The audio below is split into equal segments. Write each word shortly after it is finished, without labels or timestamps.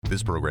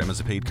This program is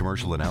a paid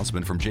commercial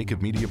announcement from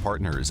Jacob Media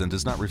Partners and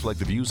does not reflect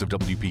the views of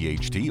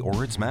WPHT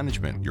or its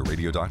management. Your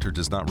radio doctor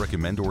does not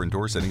recommend or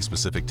endorse any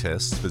specific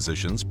tests,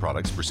 physicians,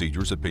 products,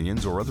 procedures,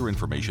 opinions, or other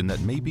information that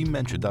may be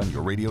mentioned on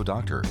Your Radio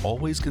Doctor.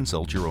 Always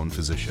consult your own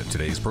physician.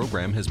 Today's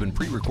program has been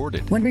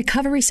pre-recorded. When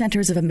Recovery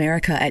Centers of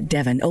America at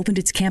Devon opened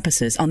its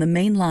campuses on the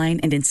Main Line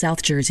and in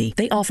South Jersey,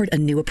 they offered a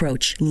new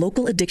approach,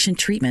 local addiction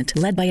treatment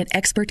led by an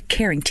expert,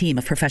 caring team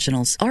of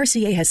professionals.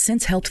 RCA has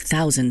since helped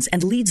thousands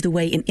and leads the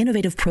way in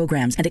innovative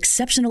programs and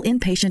exceptional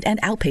inpatient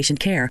and outpatient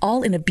care,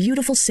 all in a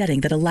beautiful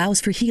setting that allows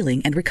for healing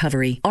and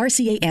recovery.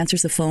 RCA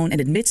answers the phone and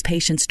admits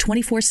patients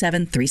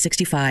 24/7,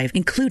 365,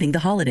 including the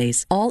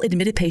holidays. All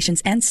admitted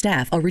patients and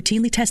staff are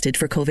routinely tested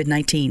for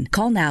COVID-19.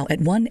 Call now at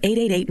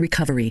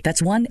 1-888-RECOVERY.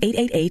 That's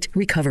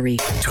 1-888-RECOVERY.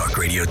 Talk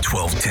Radio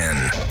 1210,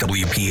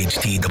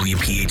 WPHT,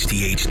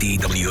 WPHT HD,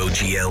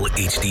 WOGL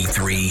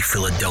HD3,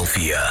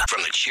 Philadelphia.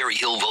 From the Cherry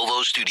Hill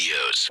Volvo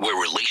Studios,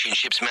 where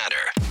relationships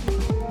matter.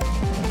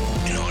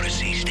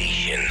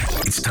 Station.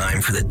 It's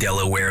time for the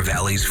Delaware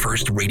Valley's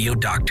first radio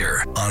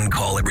doctor, on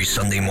call every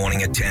Sunday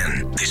morning at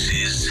 10. This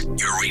is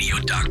Your Radio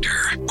Doctor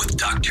with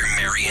Dr.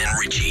 Marianne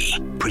Ritchie,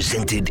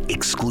 presented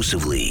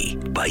exclusively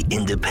by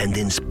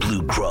Independence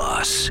Blue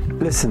Cross.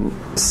 Listen,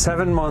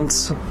 7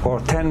 months or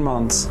 10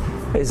 months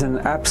is an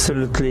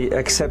absolutely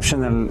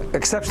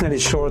exceptionally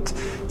short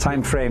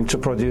time frame to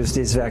produce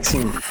this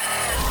vaccine.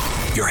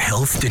 Your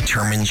health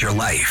determines your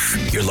life,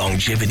 your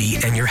longevity,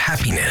 and your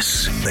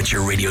happiness. Let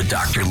your radio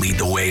doctor lead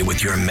the way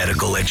with your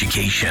medical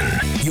education.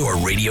 Your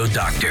Radio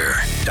Doctor,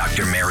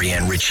 Dr.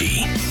 Marianne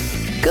Ritchie.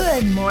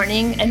 Good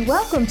morning and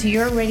welcome to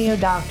Your Radio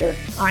Doctor.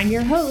 I'm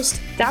your host,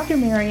 Dr.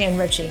 Marianne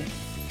Ritchie.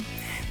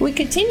 We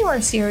continue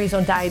our series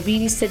on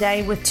diabetes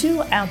today with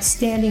two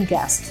outstanding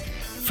guests.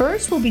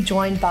 First, we'll be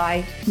joined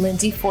by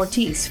Lindsay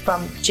Fortis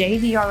from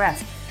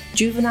JDRF,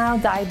 Juvenile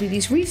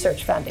Diabetes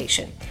Research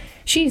Foundation.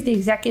 She's the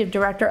Executive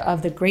Director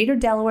of the Greater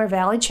Delaware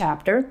Valley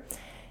Chapter,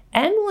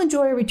 and we'll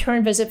enjoy a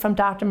return visit from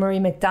Dr. Marie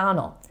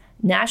McDonald,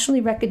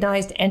 nationally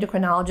recognized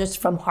endocrinologist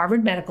from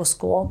Harvard Medical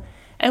School,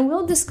 and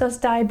we'll discuss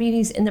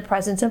diabetes in the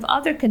presence of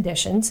other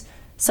conditions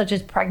such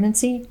as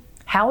pregnancy,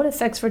 how it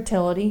affects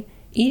fertility,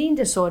 eating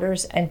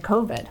disorders, and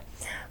COVID.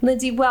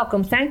 Lindsay,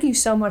 welcome. Thank you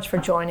so much for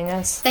joining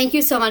us. Thank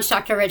you so much,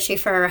 Dr. Ritchie,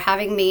 for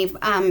having me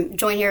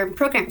join your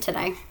program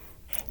today.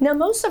 Now,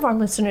 most of our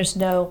listeners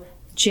know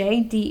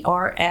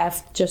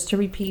JDRF, just to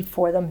repeat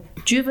for them,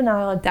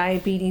 Juvenile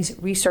Diabetes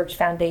Research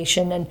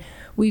Foundation, and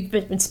we've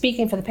been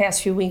speaking for the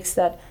past few weeks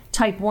that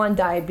type 1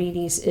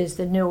 diabetes is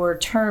the newer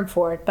term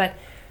for it, but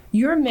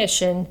your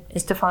mission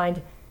is to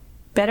find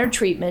better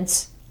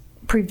treatments,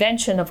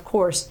 prevention, of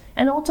course,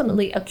 and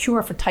ultimately a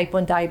cure for type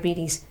 1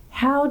 diabetes.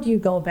 How do you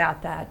go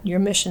about that? Your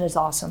mission is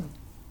awesome.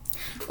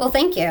 Well,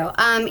 thank you.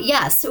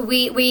 Yes,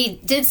 we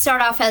did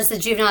start off as the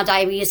Juvenile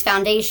Diabetes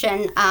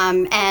Foundation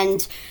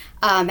and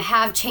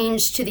have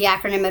changed to the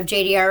acronym of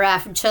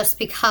JDRF just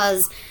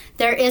because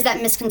there is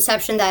that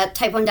misconception that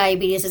type 1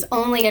 diabetes is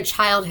only a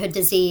childhood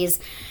disease,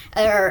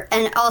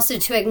 and also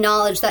to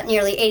acknowledge that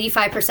nearly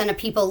 85% of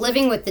people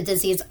living with the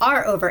disease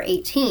are over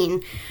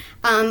 18.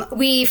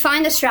 We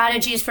find the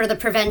strategies for the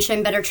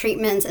prevention, better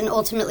treatments, and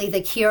ultimately the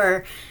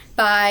cure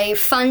by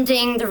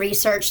funding the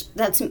research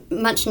that's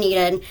much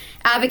needed,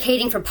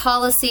 advocating for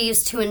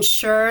policies to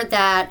ensure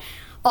that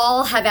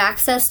all have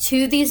access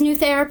to these new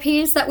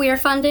therapies that we are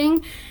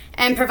funding,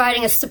 and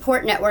providing a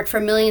support network for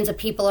millions of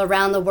people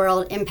around the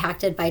world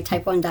impacted by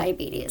type 1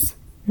 diabetes.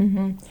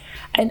 Mm-hmm.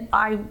 And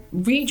I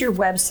read your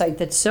website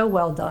that's so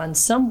well done.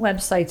 Some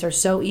websites are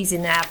so easy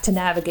to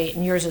navigate,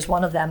 and yours is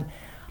one of them.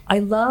 I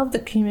love the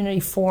community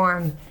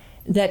forum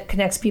that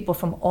connects people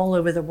from all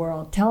over the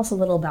world. Tell us a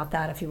little about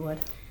that, if you would.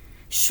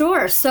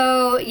 Sure.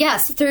 So,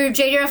 yes, through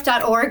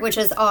JDRF.org, which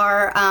is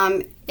our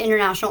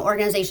international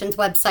organization's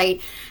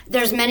website,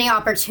 there's many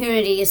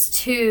opportunities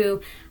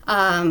to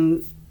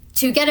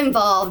get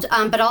involved,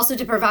 but also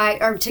to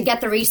provide or to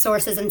get the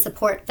resources and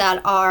support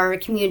that our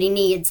community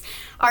needs.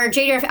 Our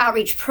JDRF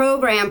Outreach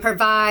Program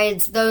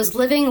provides those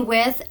living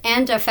with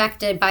and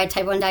affected by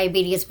type 1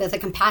 diabetes with a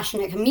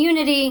compassionate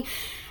community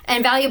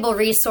and valuable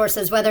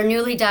resources, whether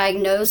newly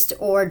diagnosed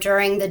or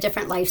during the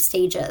different life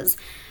stages.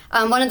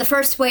 One of the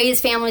first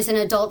ways families and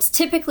adults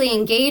typically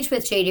engage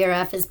with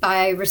JDRF is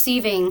by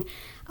receiving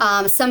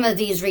some of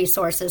these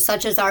resources,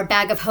 such as our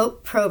Bag of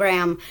Hope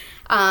program,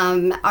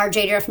 our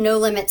JDRF No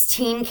Limits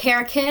Teen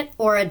Care Kit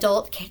or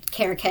Adult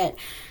Care Kit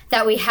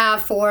that we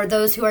have for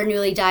those who are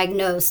newly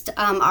diagnosed.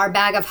 Our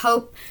Bag of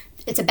Hope,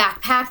 it's a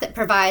backpack that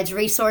provides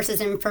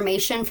resources and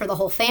information for the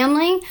whole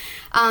family,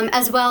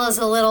 as well as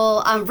a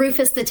little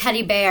Rufus the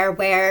teddy bear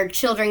where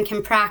children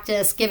can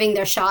practice giving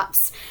their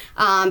shots.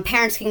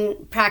 Parents can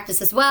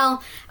practice as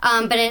well,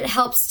 but it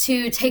helps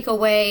to take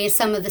away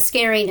some of the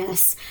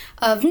scariness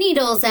of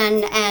needles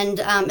and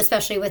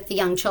especially with the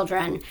young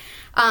children.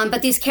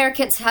 But these care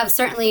kits have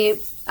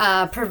certainly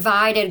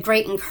provided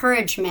great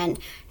encouragement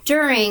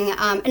during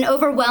an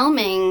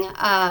overwhelming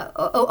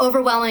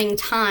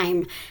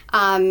time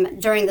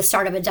during the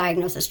start of a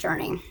diagnosis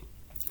journey.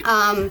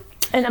 And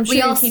I'm sure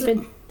you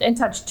keep in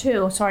touch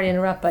too. Sorry to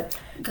interrupt, but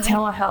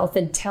telehealth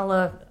and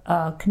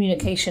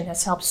telecommunication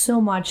has helped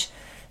so much.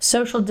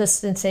 Social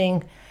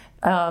distancing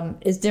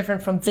is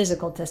different from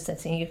physical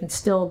distancing. You can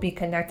still be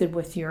connected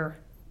with your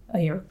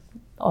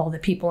all the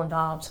people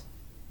involved.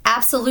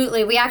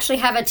 Absolutely. We actually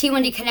have a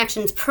T1D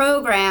Connections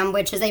program,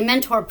 which is a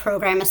mentor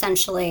program,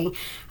 essentially,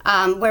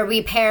 where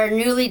we pair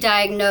newly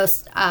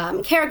diagnosed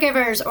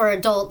caregivers or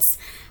adults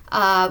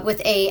with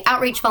a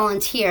outreach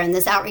volunteer. And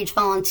this outreach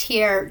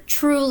volunteer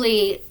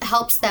truly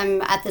helps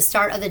them at the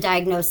start of the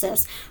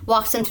diagnosis,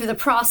 walks them through the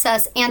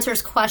process,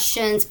 answers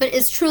questions, but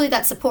is truly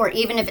that support,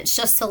 even if it's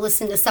just to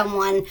listen to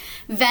someone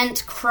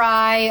vent,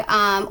 cry,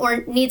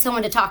 or need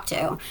someone to talk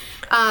to.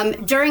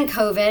 During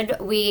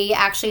COVID, we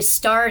actually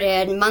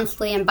started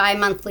monthly and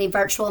bi-monthly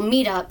virtual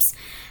meetups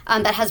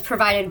that has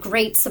provided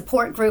great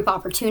support group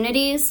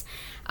opportunities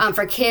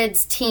for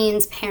kids,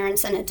 teens,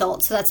 parents, and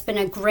adults. So that's been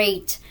a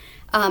great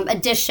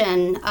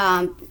addition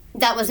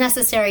that was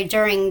necessary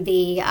during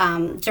the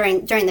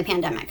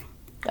pandemic.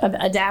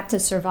 Adapt to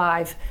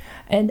survive.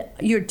 And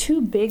your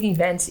two big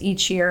events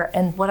each year,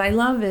 and what I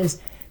love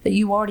is that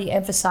you already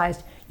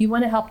emphasized you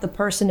want to help the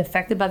person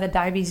affected by the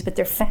diabetes, but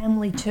their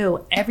family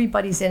too.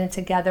 Everybody's in it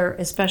together,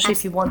 especially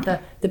if you want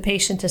the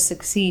patient to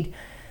succeed.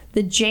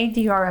 The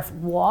JDRF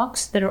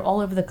walks that are all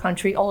over the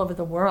country, all over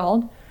the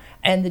world,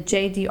 and the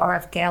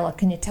JDRF Gala.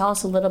 Can you tell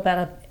us a little bit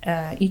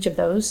about each of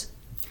those?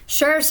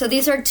 Sure. So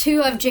these are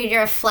two of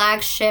JDRF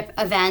flagship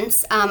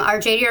events. Our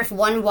JDRF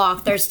One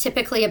Walk, there's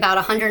typically about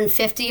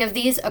 150 of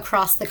these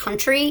across the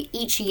country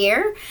each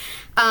year.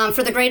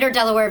 For the Greater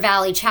Delaware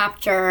Valley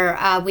chapter,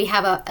 we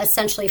have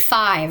essentially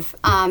 5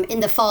 in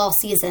the fall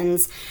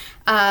seasons.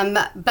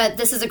 But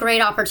this is a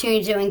great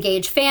opportunity to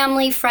engage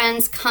family,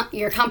 friends,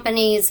 your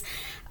companies,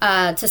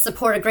 to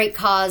support a great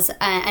cause,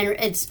 and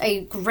it's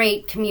a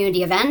great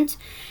community event.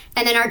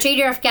 And then our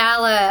JDRF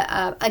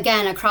Gala,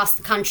 again, across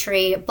the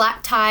country,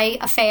 Black Tie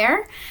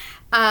Affair.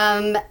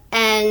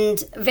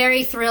 And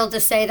very thrilled to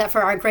say that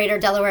for our Greater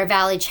Delaware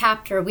Valley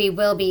chapter, we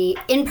will be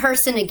in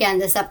person again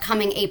this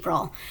upcoming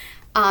April,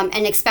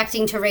 and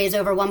expecting to raise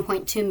over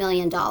 $1.2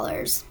 million.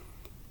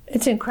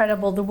 It's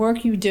incredible, the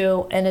work you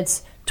do, and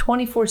it's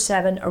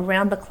 24/7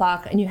 around the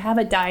clock, and you have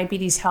a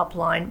diabetes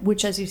helpline,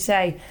 which, as you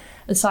say,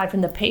 aside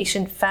from the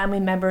patient, family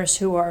members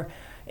who are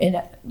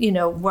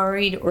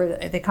worried or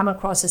they come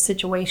across a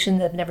situation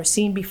they've never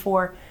seen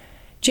before.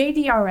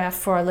 JDRF,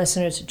 for our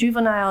listeners,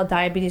 Juvenile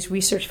Diabetes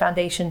Research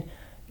Foundation,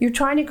 you're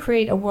trying to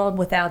create a world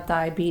without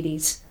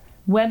diabetes.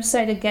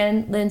 Website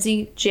again,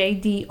 Lindsay,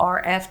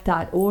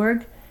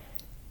 jdrf.org.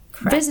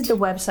 Correct. Visit the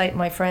website,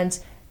 my friends.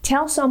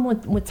 Tell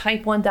someone with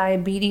type 1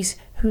 diabetes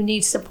who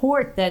needs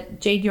support that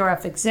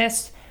JDRF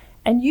exists,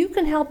 and you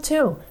can help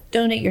too.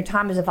 Donate your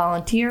time as a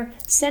volunteer.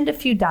 Send a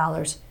few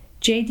dollars.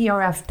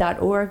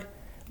 jdrf.org.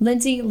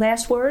 Lindsay,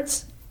 last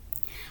words?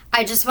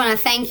 I just want to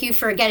thank you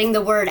for getting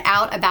the word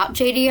out about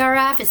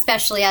JDRF,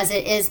 especially as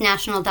it is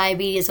National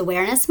Diabetes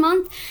Awareness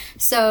Month.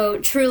 So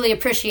truly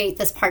appreciate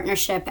this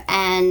partnership.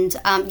 And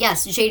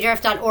yes,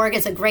 JDRF.org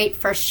is a great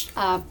first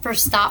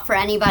stop for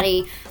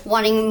anybody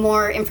wanting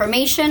more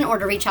information or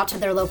to reach out to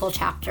their local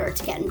chapter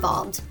to get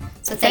involved.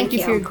 So thank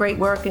you for your great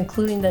work,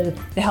 including the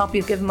help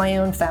you've given my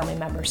own family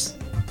members.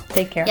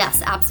 Take care.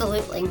 Yes,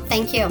 absolutely.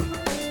 Thank you.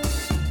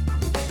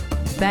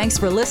 Thanks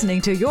for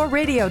listening to Your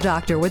Radio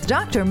Doctor with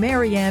Dr.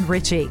 Marianne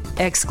Ritchie,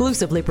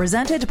 exclusively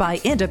presented by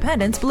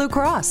Independence Blue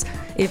Cross.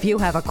 If you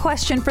have a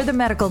question for the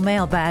medical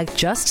mailbag,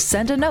 just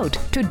send a note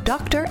to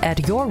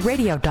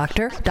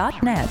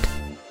doctor@yourradiodoctor.net.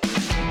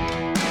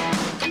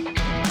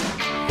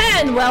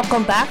 And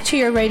welcome back to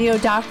Your Radio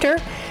Doctor.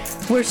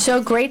 We're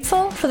so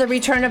grateful for the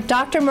return of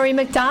Dr. Marie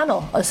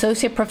McDonald,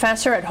 Associate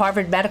Professor at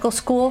Harvard Medical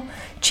School,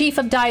 Chief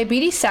of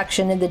Diabetes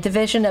Section in the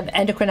Division of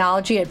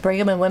Endocrinology at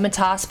Brigham and Women's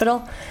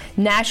Hospital,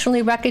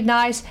 nationally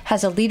recognized,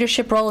 has a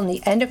leadership role in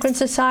the Endocrine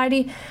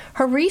Society.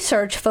 Her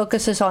research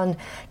focuses on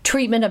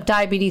treatment of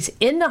diabetes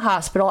in the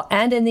hospital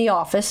and in the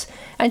office,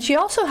 and she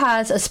also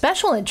has a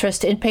special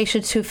interest in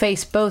patients who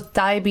face both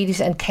diabetes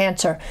and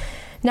cancer.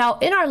 Now,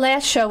 in our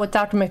last show with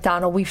Dr.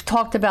 McDonald, we've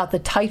talked about the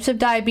types of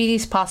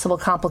diabetes, possible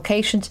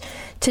complications.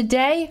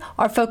 Today,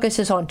 our focus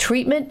is on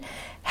treatment,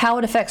 how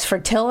it affects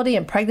fertility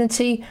and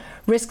pregnancy,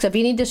 risks of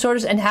eating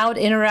disorders, and how it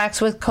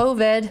interacts with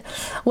COVID.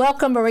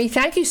 Welcome, Marie.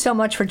 Thank you so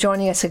much for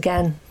joining us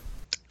again.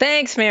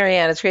 Thanks,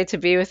 Marianne. It's great to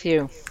be with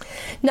you.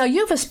 Now, you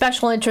have a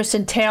special interest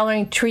in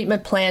tailoring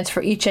treatment plans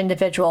for each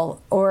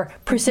individual, or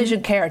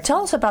precision care.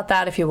 Tell us about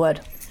that, if you would.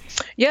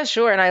 Yeah,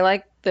 sure. And I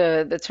like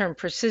the term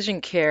precision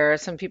care.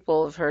 Some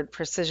people have heard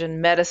precision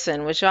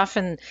medicine, which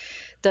often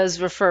does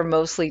refer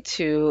mostly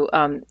to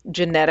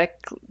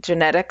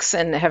genetics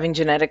and having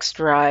genetics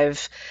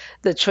drive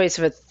the choice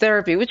of a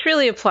therapy, which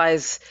really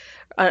applies,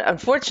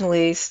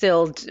 unfortunately,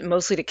 still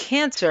mostly to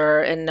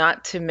cancer and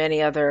not to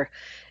many other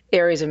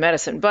areas of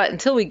medicine. But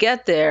until we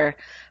get there,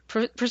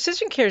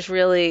 precision care is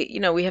really,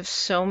 we have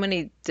so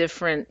many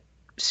different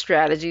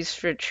strategies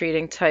for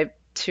treating type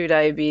 2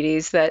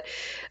 diabetes that,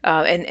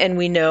 and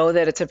we know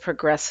that it's a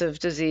progressive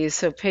disease.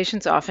 So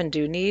patients often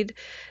do need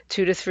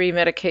 2 to 3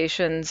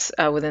 medications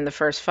within the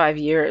first 5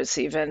 years,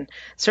 even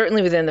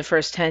certainly within the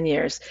first 10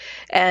 years.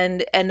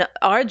 And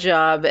our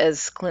job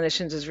as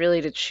clinicians is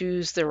really to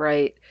choose the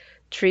right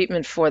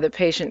treatment for the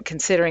patient,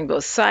 considering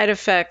both side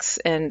effects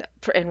and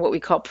what we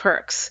call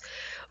perks,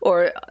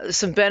 or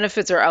some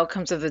benefits or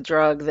outcomes of the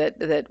drug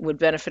that would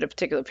benefit a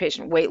particular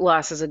patient. Weight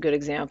loss is a good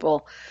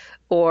example,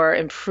 or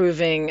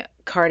improving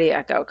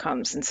cardiac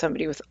outcomes in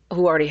somebody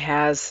who already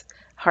has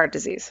heart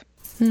disease.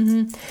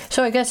 Mm-hmm.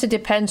 So I guess it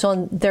depends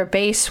on their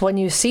base when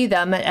you see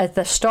them at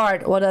the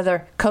start. What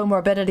other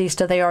comorbidities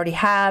do they already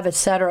have, et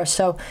cetera?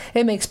 So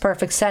it makes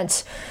perfect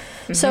sense.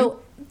 Mm-hmm. So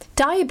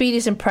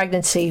diabetes in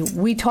pregnancy,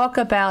 we talk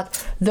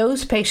about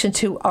those patients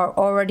who are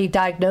already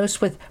diagnosed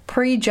with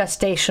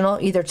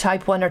pre-gestational, either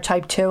type 1 or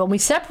type 2, and we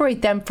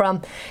separate them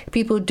from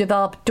people who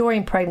develop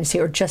during pregnancy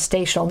or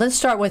gestational. Let's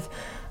start with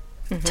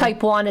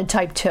type 1 and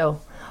type 2.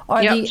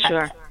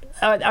 Sure.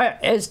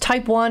 Is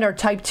type 1 or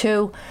type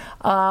 2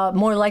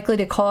 more likely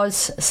to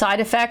cause side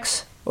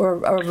effects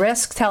or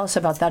risk? Tell us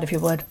about that, if you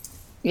would.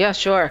 Yeah,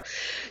 sure.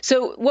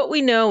 So what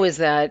we know is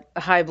that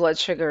high blood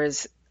sugar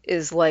is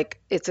like,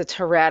 it's a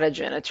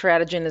teratogen. A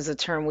teratogen is a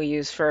term we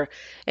use for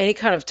any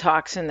kind of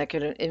toxin that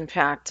could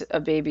impact a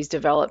baby's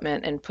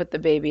development and put the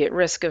baby at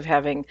risk of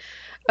having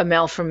a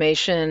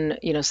malformation,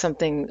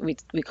 something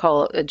we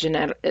call a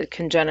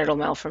congenital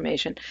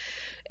malformation.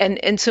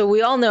 And so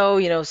we all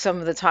know, some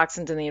of the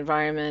toxins in the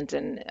environment,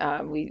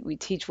 and we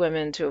teach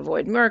women to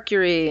avoid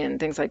mercury and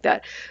things like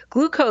that.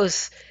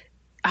 Glucose,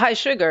 high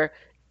sugar,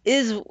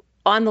 is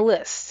on the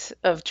list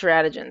of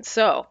teratogens.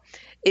 So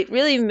it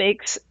really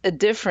makes a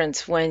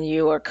difference when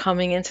you are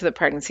coming into the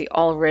pregnancy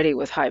already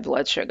with high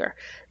blood sugar,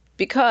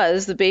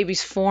 because the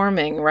baby's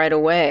forming right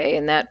away,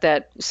 and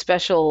that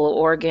special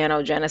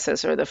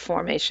organogenesis, or the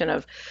formation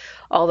of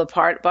all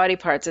the body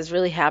parts, is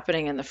really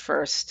happening in the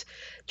first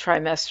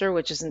trimester,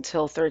 which is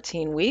until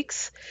 13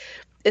 weeks.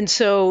 And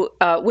so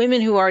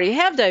women who already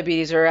have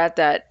diabetes are at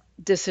that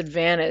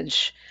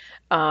disadvantage.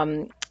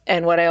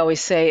 And what I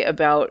always say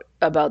about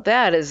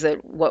that is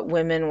that what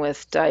women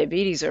with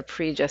diabetes or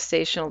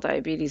pre-gestational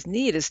diabetes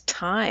need is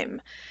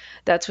time.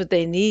 That's what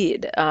they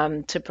need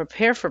to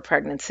prepare for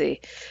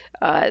pregnancy,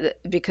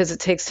 because it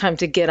takes time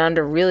to get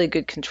under really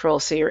good control.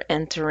 So you're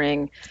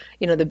entering,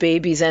 the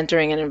baby's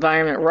entering an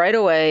environment right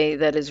away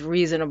that is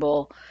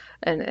reasonable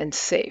and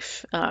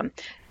safe.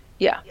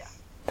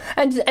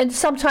 And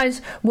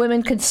sometimes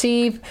women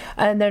conceive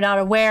and they're not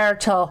aware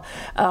till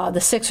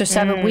the 6 or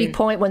 7 week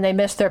point when they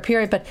miss their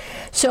period. But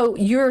so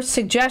your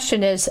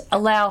suggestion is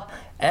allow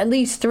at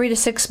least 3 to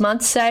 6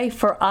 months, say,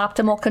 for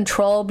optimal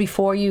control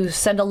before you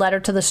send a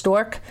letter to the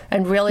stork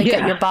and really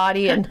get your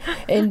body and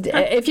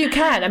if you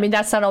can. I mean,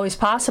 that's not always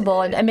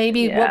possible. And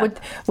maybe what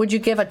would you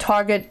give a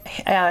target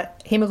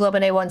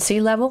hemoglobin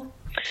A1C level?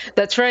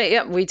 That's right.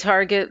 Yeah, we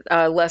target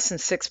less than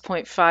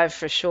 6.5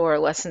 for sure,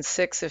 less than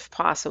 6 if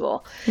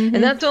possible. Mm-hmm.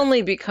 And that's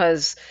only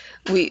because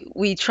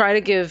we try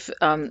to give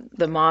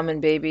the mom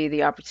and baby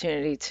the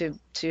opportunity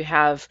to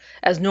have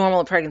as normal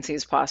a pregnancy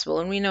as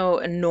possible. And we know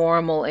a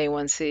normal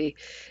A1C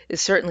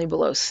is certainly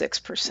below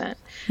 6%.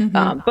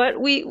 Mm-hmm. But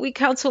we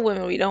counsel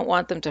women, we don't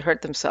want them to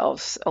hurt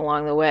themselves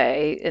along the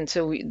way. And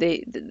so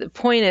the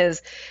point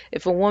is,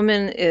 if a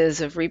woman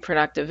is of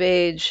reproductive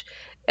age,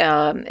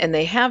 and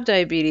they have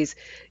diabetes,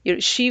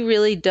 she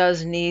really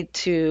does need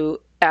to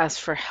ask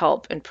for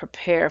help and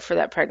prepare for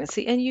that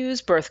pregnancy and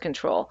use birth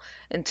control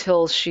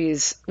until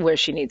she's where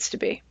she needs to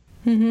be.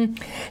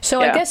 Mm-hmm. So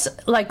I guess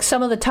like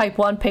some of the type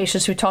 1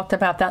 patients, we talked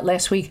about that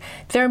last week,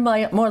 they're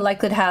more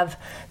likely to have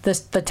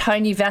the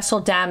tiny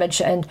vessel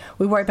damage, and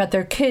we worry about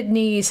their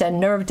kidneys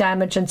and nerve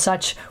damage and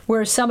such,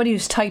 whereas somebody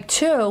who's type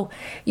 2,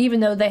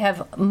 even though they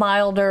have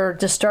milder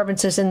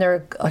disturbances in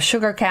their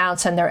sugar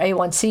counts and their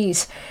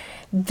A1Cs,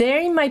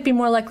 they might be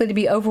more likely to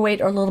be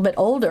overweight or a little bit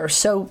older.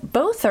 So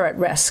both are at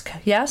risk,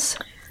 yes?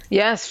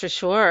 Yes, for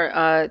sure.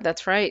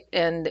 That's right.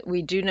 And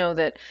we do know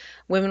that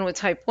women with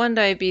type 1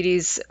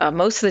 diabetes,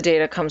 most of the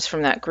data comes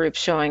from that group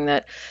showing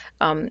that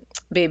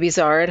babies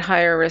are at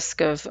higher risk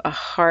of a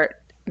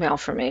heart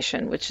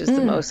malformation, which is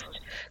the most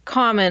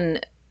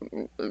common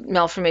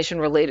malformation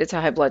related to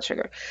high blood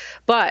sugar.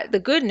 But the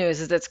good news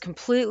is that's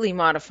completely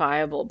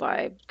modifiable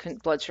by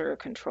blood sugar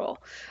control.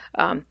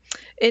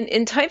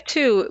 In type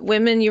 2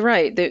 women, you're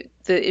right, the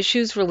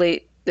issues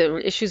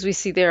we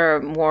see there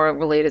are more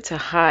related to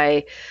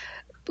high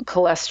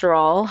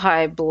cholesterol,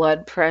 high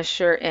blood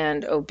pressure,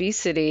 and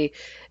obesity,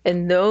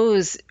 and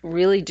those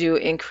really do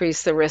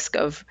increase the risk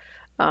of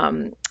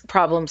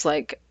problems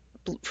like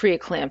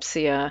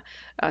preeclampsia,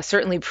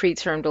 certainly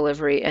preterm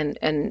delivery,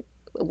 and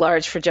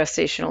large for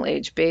gestational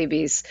age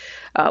babies,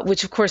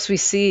 which of course we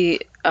see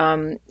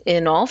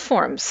in all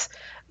forms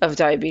of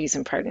diabetes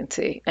and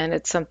pregnancy. And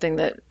it's something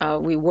that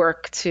we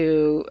work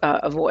to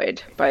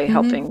avoid by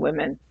helping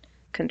women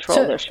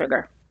control their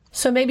sugar.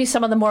 So maybe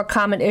some of the more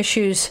common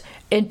issues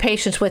in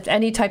patients with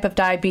any type of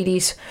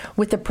diabetes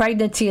with the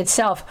pregnancy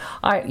itself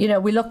are,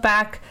 we look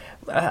back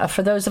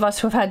for those of us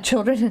who have had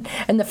children,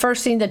 and the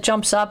first thing that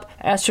jumps up,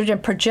 estrogen,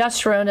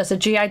 progesterone. As a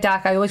GI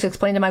doc, I always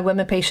explain to my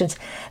women patients,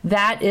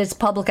 that is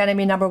public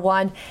enemy number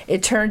one.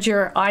 It turns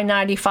your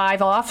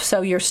I-95 off,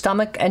 so your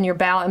stomach and your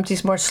bowel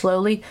empties more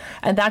slowly,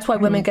 and that's why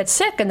women get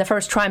sick in the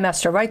first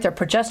trimester, right? Their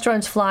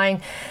progesterone's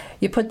flying.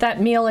 You put that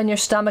meal in your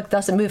stomach,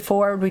 doesn't move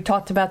forward. We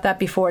talked about that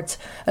before.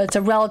 It's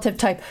a relative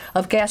type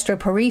of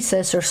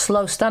gastroparesis or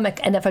slow stomach.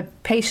 And if a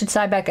patient's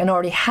diabetic and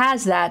already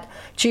has that,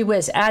 gee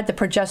whiz, add the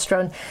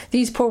progesterone.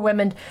 These poor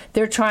women,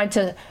 they're trying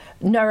to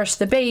nourish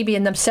the baby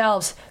and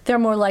themselves. They're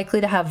more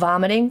likely to have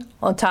vomiting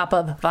on top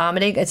of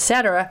vomiting,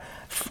 etc.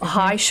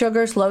 High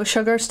sugars, low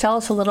sugars. Tell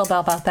us a little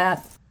about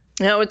that.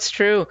 No, it's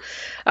true.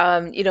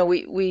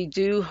 We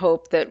do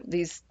hope that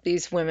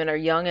these women are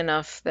young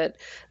enough that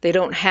they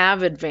don't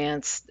have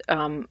advanced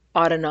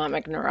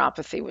autonomic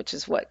neuropathy, which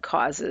is what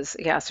causes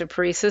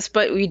gastroparesis,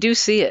 but we do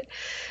see it.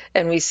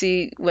 And we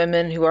see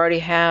women who already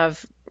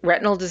have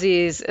retinal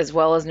disease as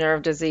well as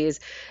nerve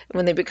disease.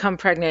 When they become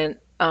pregnant,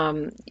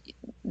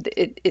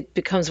 it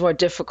becomes more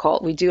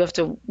difficult. We do have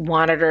to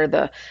monitor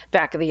the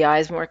back of the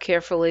eyes more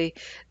carefully.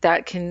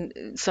 That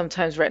can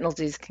sometimes retinal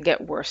disease can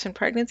get worse in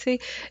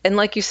pregnancy. And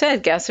like you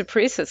said,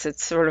 gastroparesis,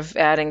 it's sort of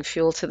adding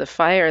fuel to the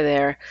fire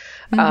there.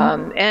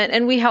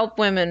 And we help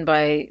women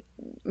by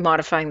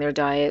modifying their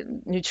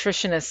diet.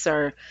 Nutritionists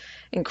are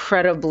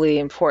incredibly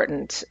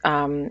important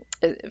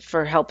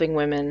for helping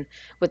women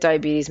with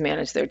diabetes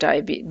manage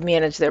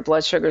their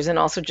blood sugars, and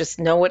also just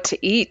know what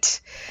to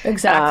eat.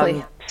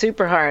 Exactly.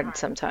 Super hard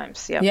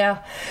sometimes. Yeah.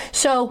 Yeah.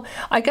 So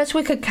I guess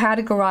we could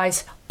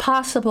categorize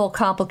possible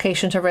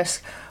complications or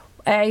risk.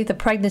 A, the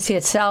pregnancy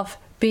itself.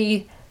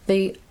 B,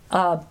 the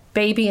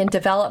baby in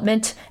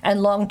development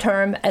and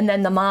long-term, and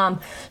then the mom.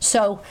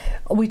 So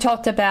we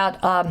talked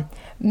about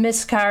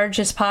miscarriage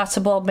is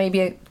possible,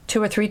 maybe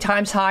 2 or 3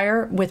 times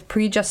higher with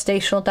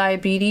pre-gestational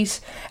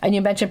diabetes. And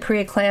you mentioned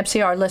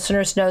preeclampsia. Our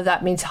listeners know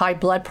that means high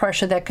blood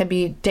pressure that can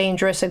be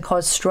dangerous and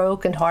cause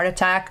stroke and heart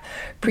attack.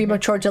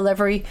 Premature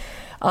delivery,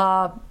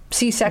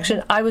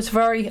 C-section. I was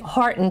very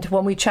heartened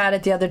when we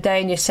chatted the other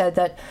day and you said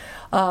that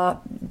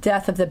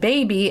death of the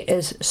baby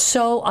is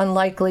so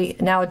unlikely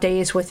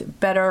nowadays with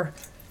better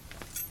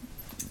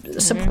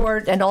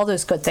support and all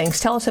those good things.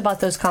 Tell us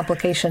about those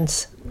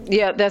complications.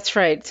 Yeah, that's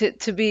right.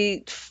 To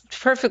be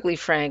perfectly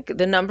frank,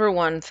 the number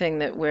one thing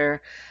that we're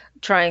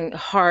trying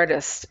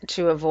hardest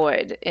to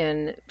avoid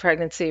in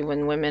pregnancy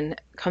when women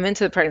come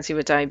into the pregnancy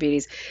with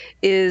diabetes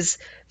is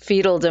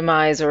fetal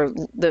demise or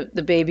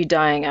the baby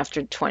dying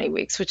after 20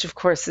 weeks, which of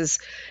course is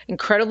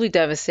incredibly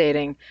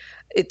devastating.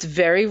 It's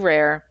very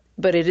rare,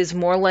 but it is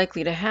more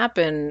likely to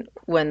happen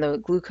when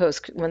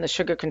the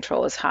sugar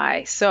control is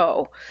high.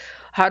 So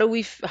how do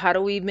we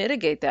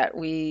mitigate that?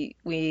 We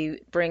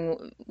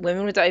bring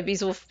women with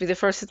diabetes, will be the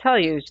first to tell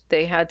you,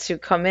 they had to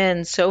come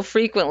in so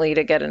frequently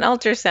to get an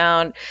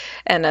ultrasound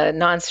and a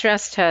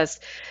non-stress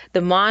test.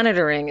 The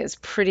monitoring is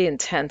pretty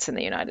intense in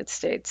the United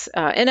States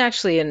and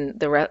actually in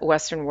the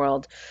Western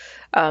world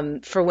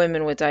for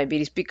women with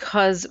diabetes,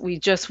 because we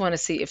just want to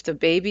see if the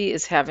baby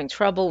is having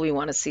trouble. We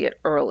want to see it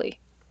early.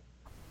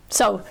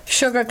 So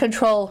sugar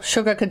control.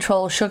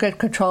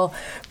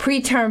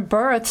 Preterm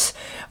births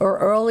or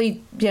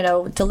early,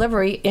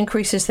 delivery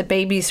increases the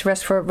baby's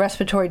risk for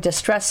respiratory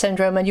distress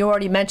syndrome. And you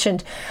already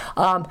mentioned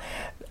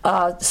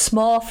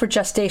small for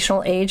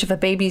gestational age if a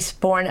baby's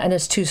born and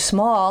is too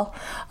small.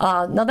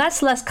 Now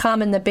that's less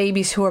common than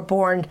babies who are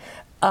born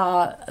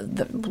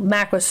the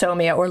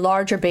macrosomia or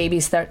larger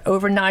babies that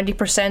over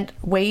 90%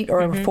 weight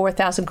or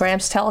 4,000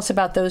 grams. Tell us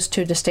about those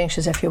two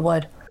distinctions, if you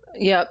would.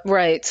 Yeah,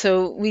 right.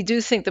 So we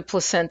do think the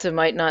placenta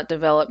might not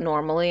develop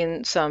normally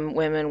in some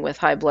women with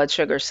high blood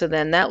sugar. So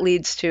then that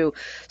leads to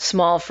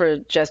small for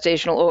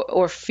gestational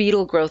or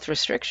fetal growth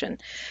restriction.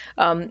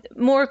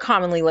 More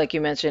commonly, like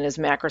you mentioned, is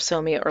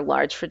macrosomia or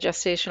large for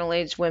gestational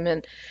age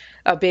women.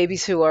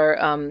 Babies who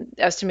are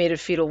estimated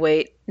fetal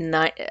weight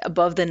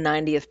above the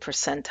 90th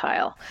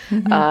percentile.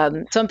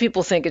 Some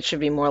people think it should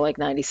be more like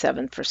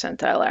 97th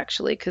percentile,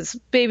 actually, because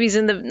babies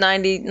in the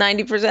 90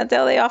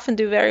 percentile, they often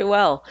do very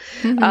well.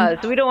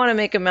 So we don't want to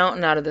make a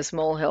mountain out of this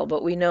molehill,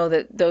 but we know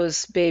that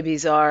those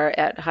babies are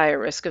at higher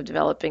risk of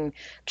developing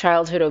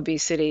childhood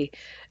obesity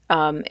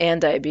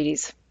and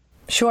diabetes.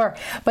 Sure.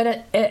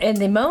 But in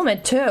the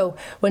moment, too,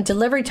 when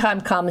delivery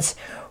time comes,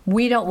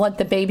 we don't want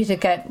the baby to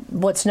get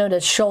what's known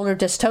as shoulder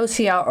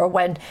dystocia, or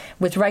when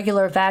with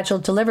regular vaginal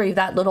delivery,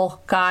 that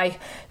little guy,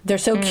 they're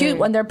so cute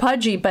when they're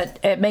pudgy, but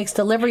it makes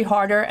delivery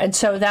harder. And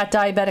so that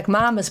diabetic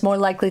mom is more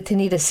likely to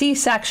need a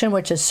C-section,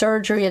 which is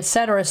surgery,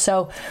 etc.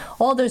 So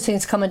all those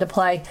things come into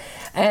play.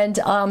 And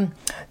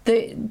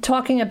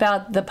talking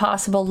about the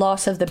possible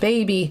loss of the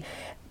baby,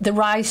 the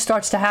rise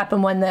starts to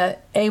happen when the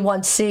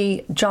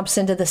A1C jumps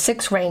into the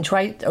 6 range,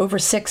 right? Over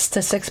 6 to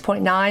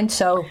 6.9.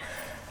 So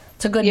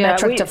it's a good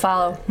metric to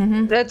follow.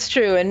 That's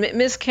true. And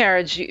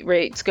miscarriage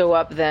rates go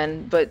up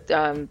then. But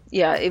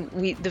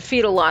the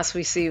fetal loss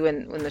we see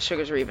when the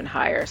sugars are even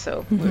higher.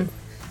 So,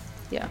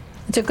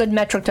 it's a good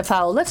metric to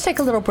follow. Let's take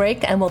a little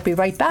break and we'll be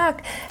right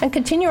back and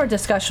continue our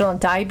discussion on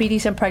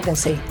diabetes and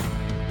pregnancy.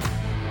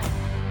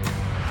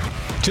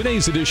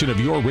 Today's edition of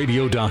Your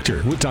Radio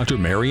Doctor with Dr.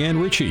 Marianne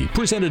Ritchie,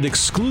 presented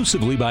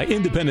exclusively by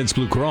Independence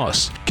Blue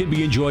Cross, can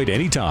be enjoyed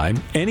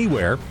anytime,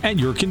 anywhere, at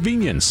your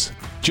convenience.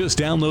 Just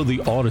download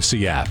the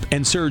Odyssey app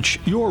and search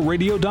Your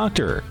Radio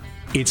Doctor.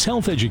 It's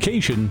health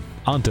education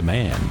on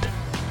demand.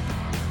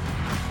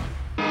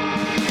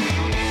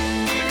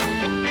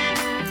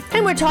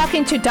 And we're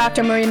talking to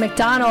Dr. Marie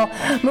McDonald.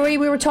 Marie,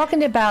 we were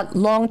talking about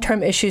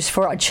long-term issues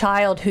for a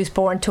child who's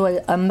born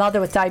to a mother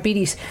with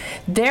diabetes.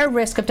 Their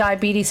risk of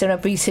diabetes and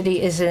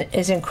obesity is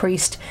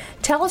increased.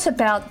 Tell us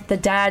about the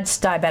dad's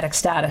diabetic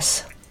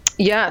status.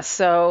 Yeah,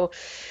 so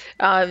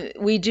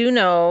we do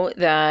know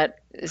that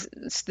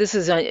this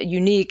is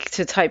unique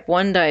to type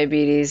 1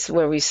 diabetes,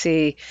 where we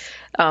see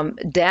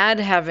dad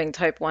having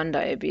type 1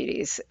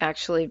 diabetes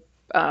actually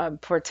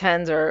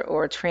portends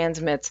or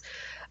transmits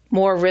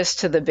more risk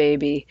to the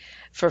baby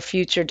for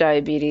future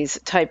diabetes,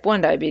 type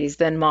 1 diabetes,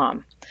 than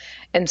mom.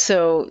 And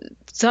so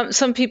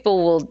some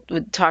people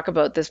would talk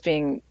about this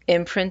being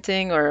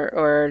imprinting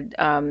or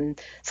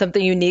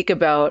something unique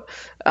about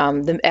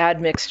the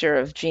admixture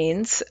of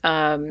genes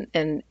and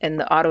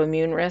the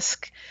autoimmune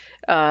risk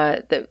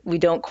that we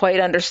don't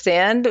quite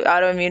understand.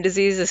 Autoimmune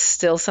disease is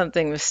still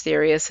something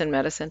mysterious in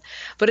medicine.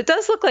 But it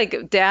does look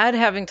like dad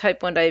having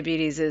type 1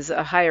 diabetes is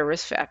a higher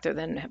risk factor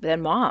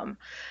than mom.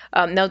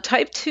 Now,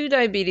 type 2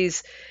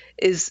 diabetes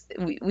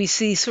we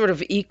see sort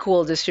of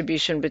equal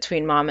distribution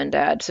between mom and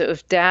dad. So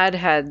if dad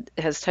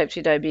has type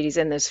 2 diabetes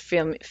and there's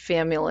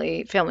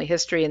family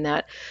history in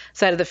that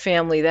side of the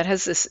family, that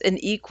has an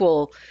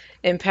equal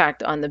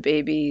impact on the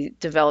baby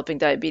developing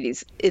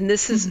diabetes. And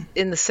this is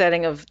in the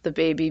setting of the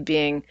baby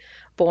being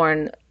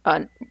born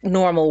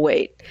normal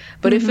weight.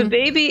 But if a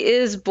baby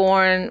is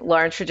born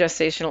large for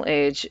gestational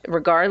age,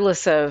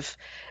 regardless of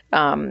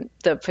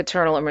the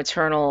paternal or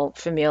maternal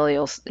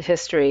familial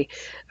history,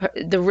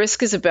 the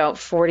risk is about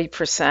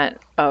 40%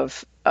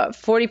 of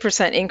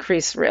 40%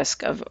 increased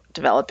risk of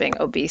developing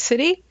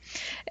obesity,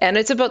 and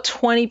it's about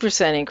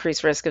 20%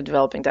 increased risk of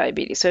developing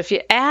diabetes. So if you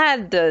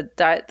add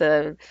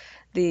the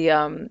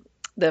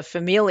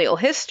familial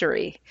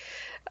history,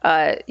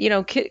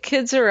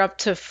 kids are up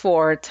to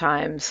 4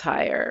 times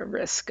higher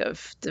risk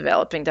of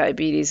developing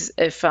diabetes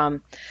if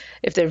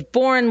they're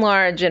born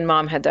large and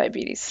mom had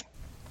diabetes.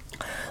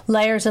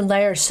 Layers and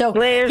layers. So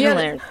layers and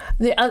layers.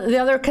 The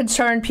other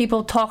concern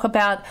people talk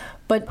about,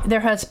 but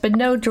there has been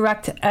no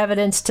direct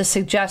evidence to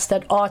suggest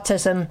that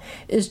autism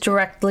is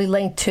directly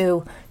linked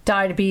to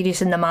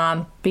diabetes in the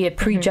mom, be it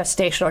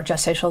pre-gestational or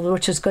gestational,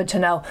 which is good to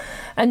know.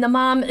 And the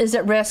mom is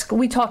at risk.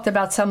 We talked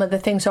about some of the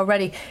things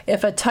already.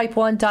 If a type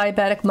 1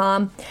 diabetic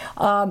mom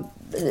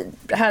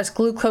has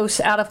glucose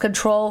out of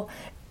control,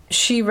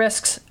 she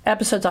risks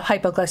episodes of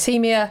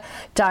hypoglycemia,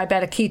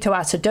 diabetic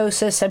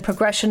ketoacidosis, and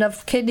progression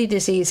of kidney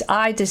disease,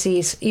 eye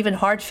disease, even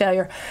heart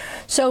failure.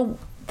 So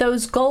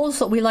those goals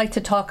that we like to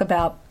talk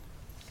about,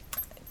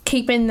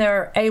 keeping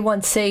their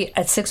A1C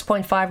at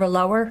 6.5 or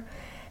lower,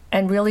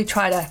 and really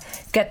try to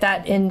get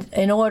that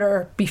in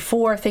order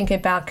before thinking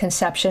about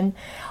conception.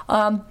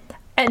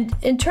 And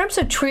in terms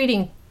of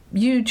treating,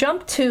 you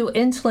jump to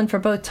insulin for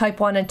both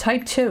type 1 and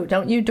type 2,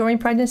 don't you, during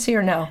pregnancy,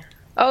 or no?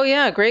 Oh,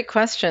 yeah, great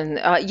question.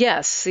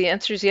 Yes, the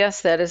answer is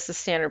yes. That is the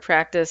standard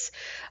practice.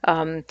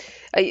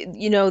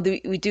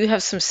 We do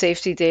have some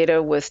safety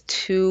data with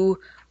 2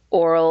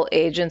 oral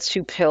agents,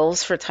 2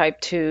 pills for type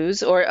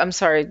 2s, or I'm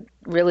sorry,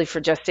 really for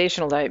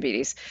gestational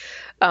diabetes.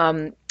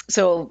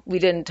 So we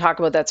didn't talk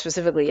about that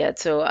specifically yet.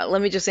 So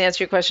let me just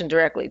answer your question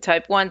directly.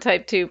 Type 1,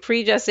 type 2,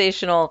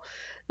 pre-gestational,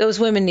 those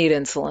women need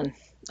insulin,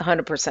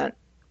 100%.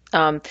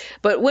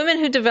 But women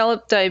who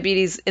develop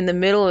diabetes in the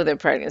middle of their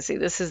pregnancy,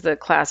 this is the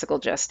classical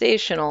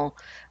gestational,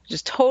 which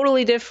is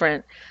totally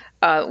different.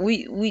 There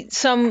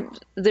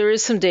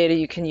is some data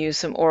you can use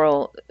some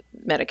oral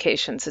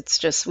medications. It's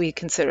just we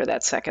consider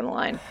that second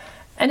line.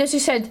 And as you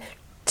said,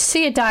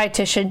 see a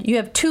dietitian. You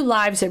have 2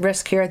 lives at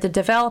risk here. The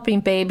developing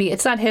baby,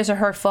 it's not his or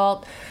her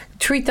fault.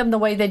 Treat them the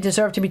way they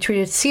deserve to be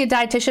treated. See a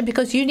dietitian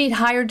because you need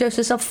higher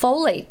doses of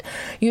folate.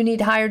 You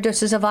need higher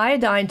doses of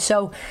iodine.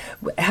 So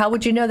how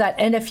would you know that?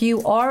 And if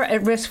you are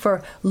at risk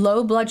for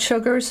low blood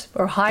sugars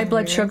or high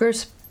blood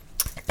sugars,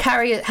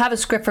 have a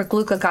script for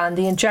glucagon,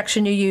 the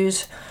injection you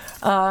use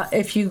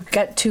if you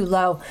get too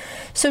low.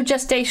 So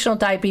gestational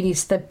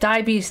diabetes, the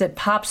diabetes that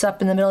pops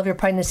up in the middle of your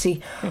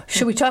pregnancy,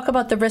 should we talk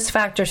about the risk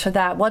factors for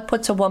that? What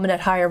puts a woman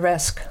at higher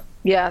risk?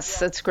 Yes,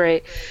 that's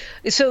great.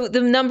 So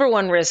the number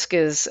one risk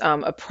is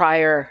a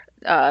prior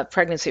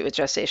pregnancy with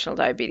gestational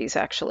diabetes,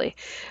 actually.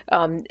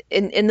 And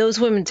those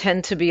women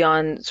tend to be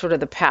on sort of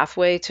the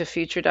pathway to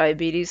future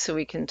diabetes, so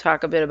we can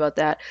talk a bit about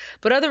that.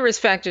 But other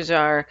risk factors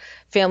are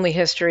family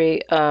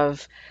history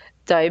of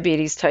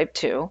diabetes type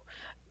 2,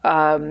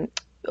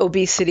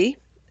 obesity,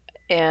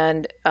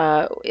 and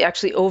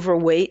actually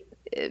overweight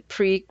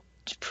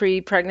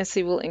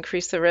pre-pregnancy will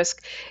increase the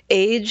risk.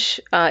 Age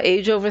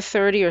over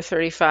 30 or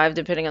 35,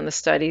 depending on the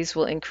studies,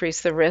 will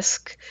increase the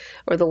risk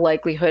or the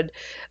likelihood.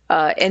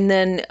 And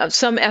then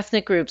some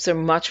ethnic groups are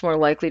much more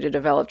likely to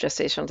develop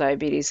gestational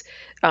diabetes.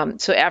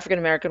 So African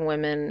American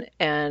women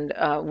and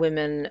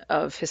women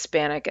of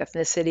Hispanic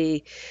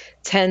ethnicity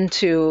tend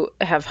to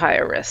have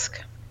higher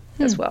risk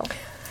as well.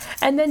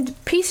 And then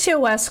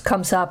PCOS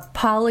comes up,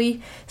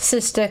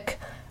 polycystic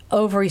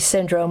ovary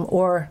syndrome,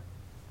 or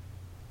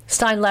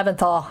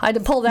Stein-Leventhal. I had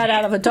to pull that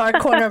out of a dark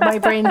corner of my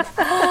brain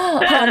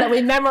that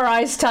we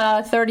memorized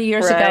 30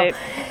 years ago.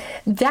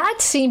 That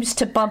seems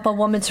to bump a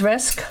woman's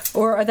risk,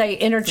 or are they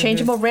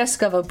interchangeable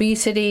risk of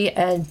obesity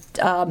and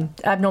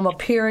abnormal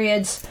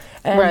periods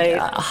and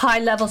high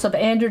levels of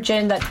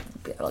androgen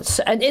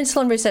and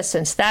insulin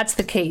resistance? That's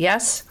the key,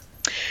 yes?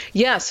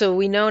 Yeah, so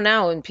we know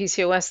now in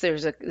PCOS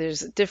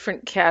there's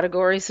different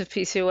categories of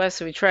PCOS.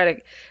 So we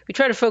try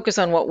to focus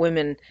on what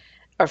women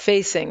are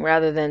facing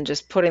rather than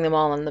just putting them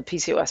all in the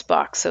PCOS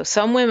box. So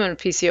some women with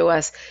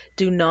PCOS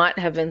do not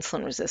have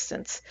insulin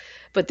resistance,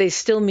 but they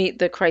still meet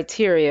the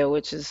criteria,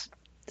 which is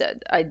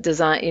that I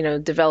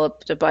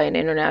developed by an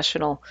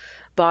international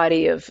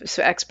body of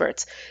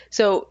experts.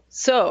 So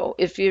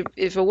if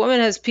a woman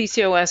has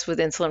PCOS with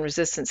insulin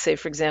resistance, say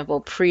for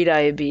example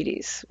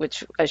prediabetes,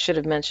 which I should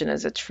have mentioned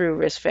as a true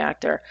risk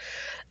factor,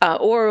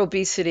 or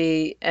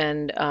obesity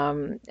and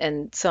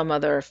some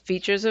other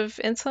features of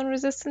insulin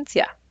resistance,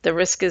 the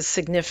risk is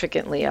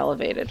significantly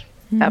elevated.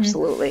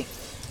 Absolutely.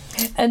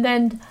 And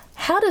then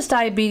how does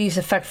diabetes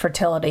affect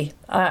fertility,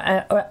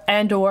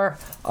 or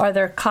are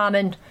there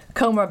common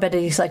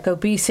comorbidities like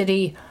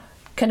obesity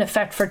can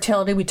affect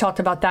fertility? We talked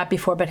about that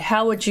before, but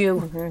how would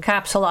you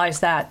capsulize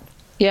that?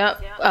 Yeah,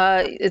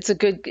 it's a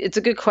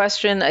good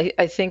question.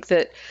 I think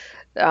that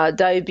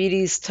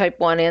diabetes type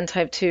 1 and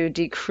type 2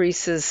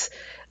 decreases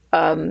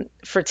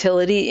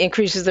fertility,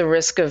 increases the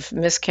risk of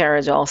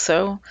miscarriage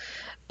also,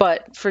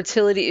 but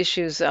fertility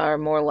issues are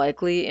more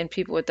likely in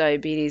people with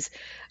diabetes.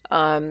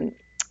 The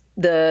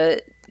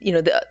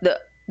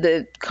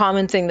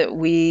common thing that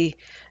we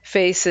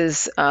face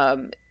is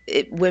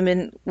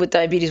women with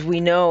diabetes, we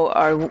know,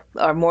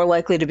 are more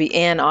likely to be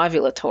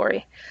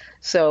anovulatory.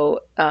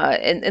 So,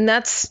 and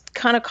that's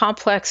kind of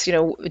complex,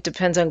 it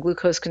depends on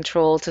glucose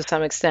control to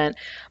some extent.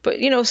 But,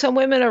 some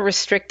women are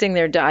restricting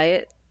their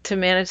diet to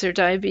manage their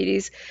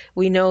diabetes.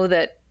 We know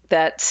that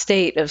that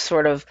state of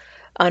sort of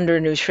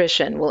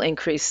undernutrition will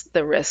increase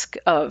the risk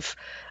of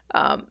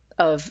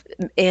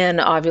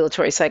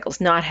anovulatory cycles,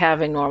 not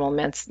having normal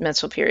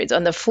menstrual periods.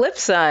 On the flip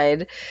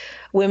side,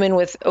 women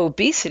with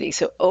obesity,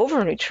 so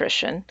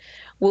overnutrition,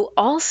 will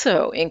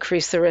also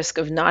increase the risk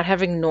of not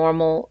having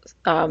normal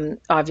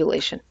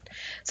ovulation.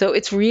 So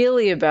it's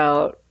really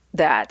about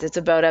that. It's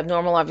about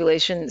abnormal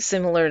ovulation,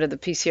 similar to the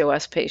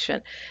PCOS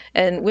patient.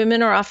 And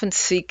women are often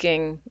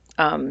seeking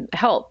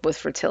help with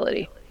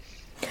fertility.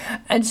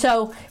 And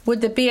so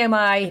would the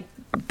BMI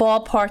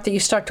ballpark that you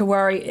start to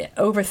worry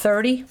over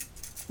 30?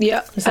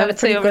 Yeah, I would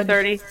say over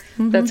 30.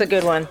 Mm-hmm. That's a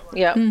good one.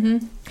 Yeah.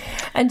 Mm-hmm.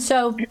 And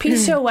so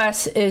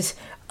PCOS is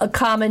a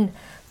common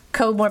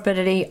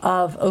comorbidity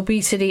of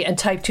obesity and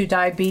type 2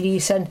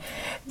 diabetes. And,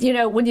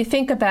 when you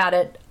think about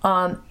it,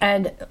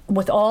 and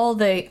with all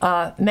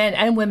the men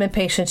and women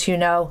patients,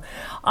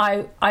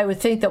 I would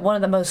think that one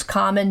of the most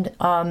common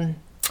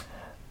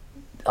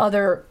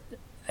other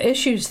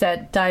issues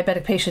that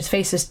diabetic patients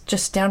face is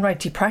just downright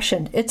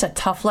depression. It's a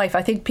tough life.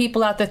 I think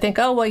people out there think,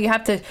 oh, well, you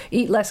have to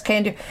eat less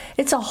candy.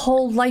 It's a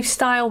whole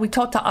lifestyle. We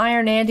talked to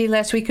Iron Andy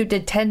last week, who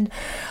did 10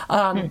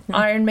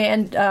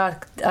 Ironman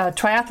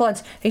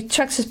triathlons. He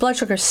checks his blood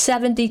sugar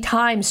 70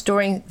 times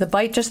during the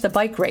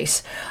bike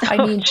race.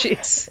 I mean,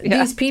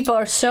 these people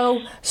are so,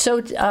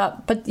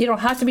 but you don't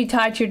have to be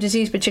tied to your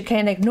disease, but you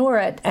can't ignore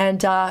it.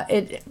 And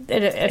it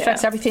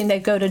affects everything they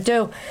go to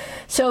do.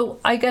 So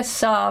I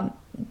guess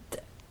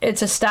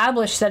it's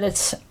established that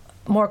it's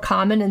more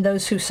common in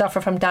those who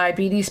suffer from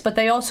diabetes, but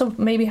they also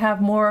maybe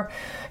have more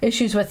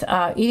issues with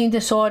eating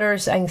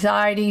disorders,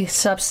 anxiety,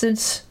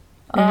 substance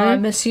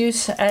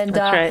misuse. And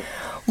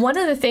one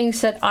of the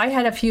things that I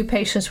had a few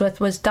patients with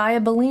was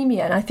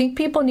diabulimia, and I think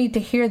people need to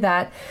hear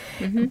that.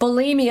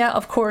 Bulimia,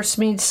 of course,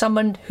 means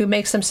someone who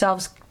makes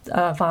themselves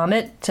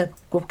vomit to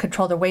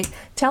control their weight.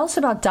 Tell us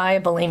about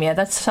diabulimia.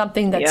 That's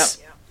something that's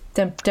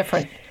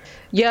different.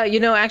 Yeah,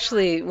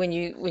 actually, when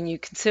you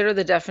consider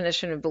the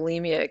definition of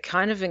bulimia, it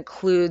kind of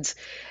includes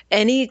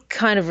any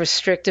kind of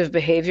restrictive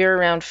behavior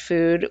around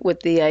food with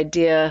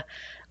the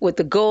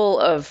goal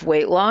of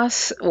weight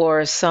loss,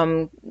 or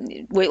some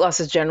weight loss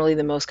is generally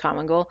the most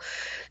common goal.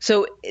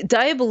 So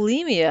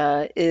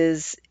diabulimia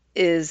is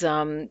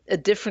a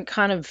different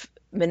kind of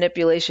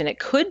manipulation. It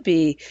could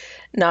be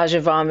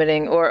nausea,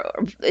 vomiting, or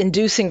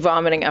inducing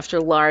vomiting after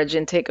large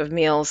intake of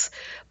meals.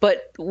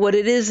 But what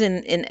it is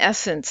in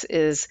essence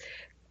is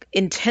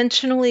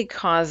intentionally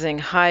causing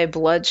high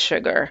blood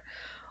sugar,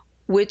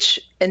 which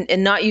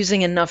and not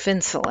using enough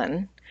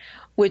insulin,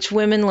 which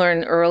women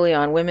learn early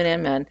on, women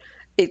and men,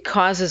 it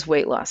causes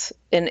weight loss.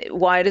 And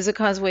why does it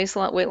cause weight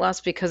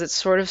loss? Because it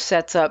sort of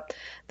sets up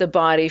the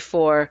body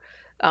for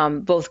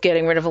both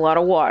getting rid of a lot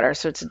of water.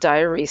 So it's a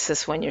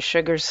diuresis when your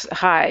sugar's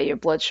high, your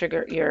blood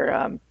sugar,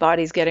 your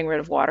body's getting rid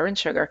of water and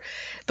sugar.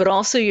 But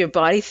also your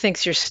body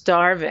thinks you're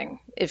starving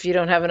if you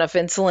don't have enough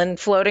insulin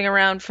floating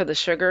around for the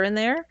sugar in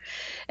there.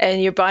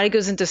 And your body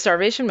goes into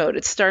starvation mode.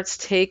 It starts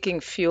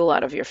taking fuel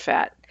out of your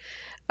fat.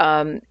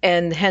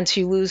 And hence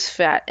you lose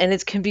fat. And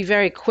it can be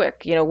very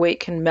quick. Weight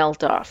can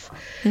melt off.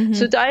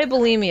 So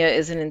diabulimia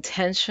is an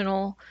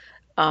intentional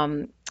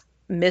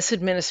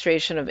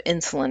misadministration of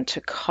insulin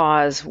to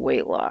cause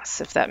weight loss,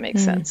 if that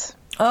makes sense.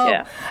 Oh,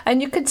 yeah.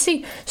 And you can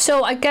see,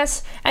 so I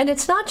guess, and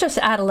it's not just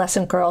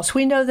adolescent girls.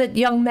 We know that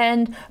young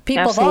men,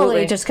 people Absolutely. of all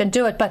ages can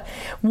do it, but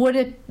would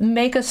it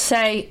make us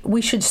say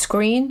we should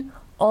screen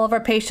all of our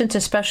patients,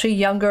 especially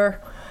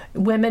younger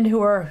women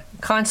who are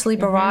constantly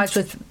barraged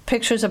with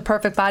pictures of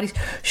perfect bodies?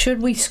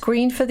 Should we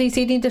screen for these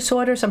eating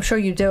disorders? I'm sure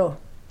you do.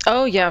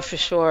 Oh, yeah, for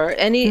sure.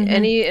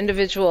 Any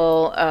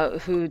individual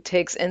who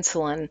takes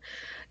insulin,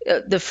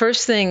 the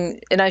first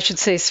thing, and I should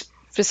say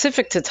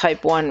specific to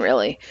type 1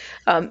 really,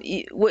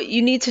 what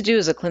you need to do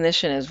as a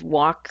clinician is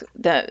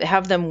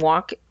have them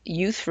walk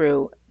you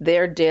through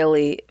their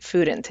daily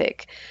food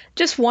intake.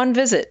 Just one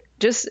visit.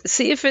 Just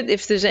see if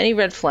there's any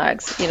red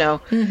flags.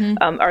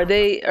 Are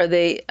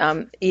they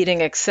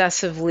eating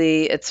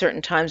excessively at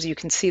certain times? You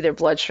can see their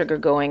blood sugar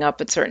going up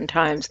at certain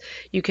times.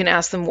 You can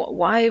ask them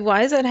why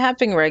is that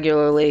happening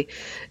regularly,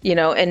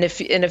 and if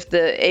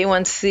the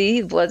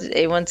A1C blood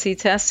A1C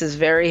test is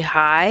very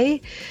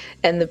high,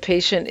 and the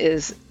patient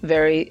is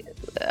very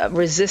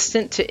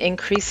resistant to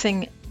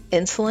increasing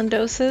insulin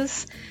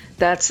doses,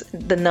 that's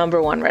the number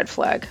one red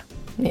flag.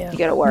 Yeah, you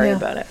got to worry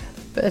about it.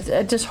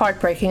 It's just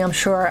heartbreaking, I'm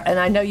sure, and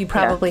I know you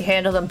probably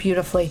handle them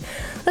beautifully.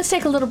 Let's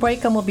take a little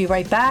break, and we'll be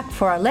right back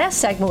for our last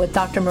segment with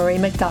Dr. Marie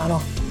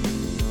McDonald.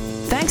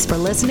 Thanks for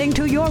listening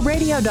to Your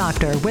Radio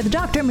Doctor with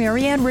Dr.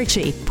 Marianne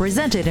Ritchie,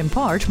 presented in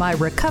part by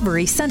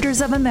Recovery Centers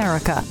of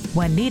America.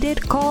 When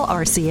needed, call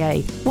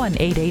RCA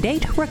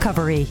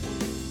 1-888-RECOVERY.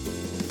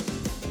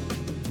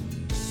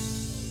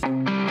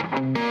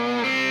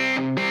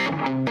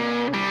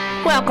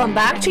 Welcome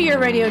back to Your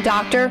Radio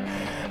Doctor.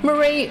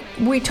 Marie,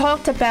 we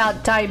talked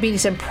about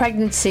diabetes and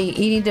pregnancy,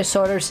 eating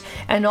disorders,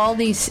 and all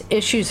these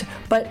issues,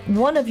 but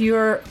one of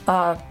your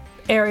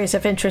areas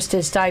of interest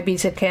is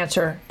diabetes and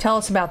cancer. Tell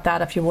us about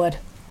that, if you would.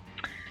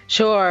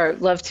 Sure,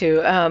 love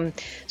to.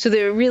 So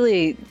there are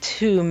really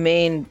two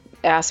main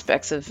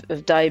aspects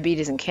of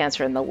diabetes and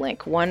cancer in the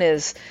link. One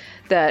is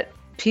that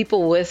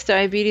people with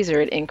diabetes are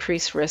at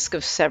increased risk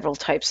of several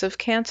types of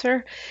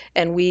cancer,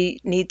 and we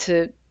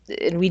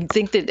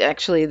think that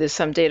actually there's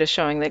some data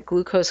showing that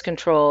glucose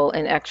control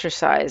and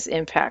exercise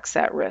impacts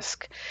that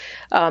risk.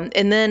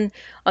 And then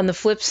on the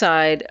flip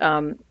side,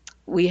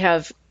 we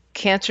have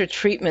cancer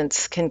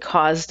treatments can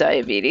cause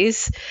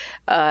diabetes,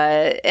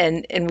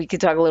 and we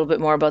could talk a little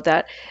bit more about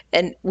that.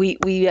 And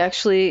we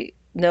actually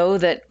know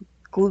that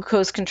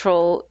glucose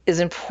control is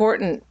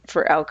important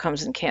for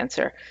outcomes in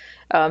cancer.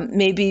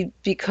 Maybe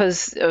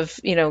because of,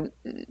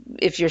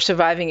 if you're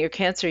surviving your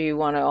cancer, you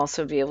want to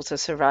also be able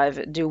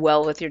to do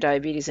well with your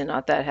diabetes and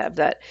not have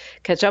that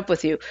catch up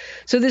with you.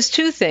 So there's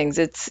two things.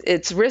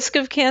 It's risk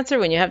of cancer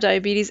when you have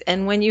diabetes,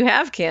 and when you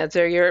have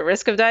cancer, you're at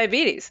risk of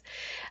diabetes.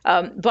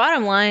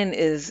 Bottom line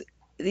is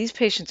these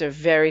patients are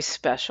very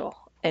special,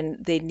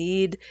 and they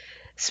need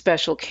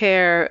special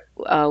care.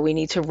 We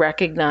need to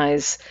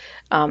recognize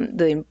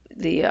the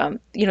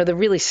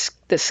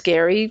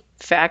scary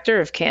factor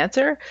of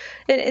cancer,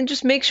 and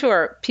just make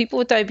sure people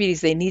with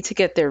diabetes, they need to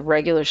get their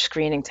regular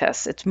screening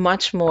tests. It's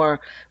much more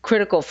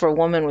critical for a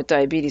woman with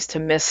diabetes to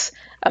miss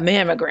a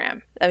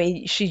mammogram. I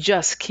mean, she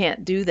just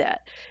can't do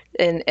that.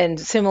 And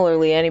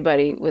similarly,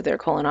 anybody with their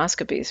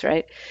colonoscopies,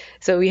 right?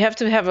 So we have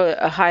to have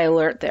a high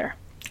alert there.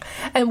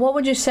 And what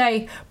would you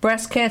say,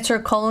 breast cancer,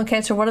 colon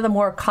cancer, what are the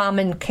more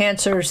common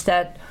cancers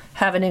that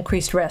have an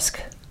increased risk?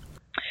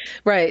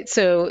 Right.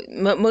 So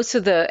most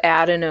of the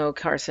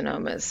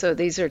adenocarcinomas, so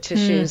these are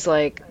tissues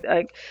like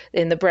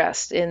in the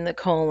breast, in the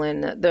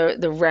colon,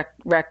 the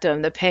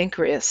rectum, the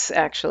pancreas,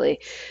 actually,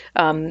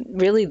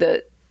 really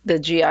the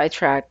GI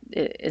tract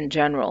in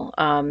general.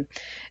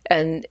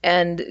 And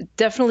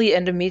definitely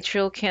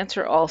endometrial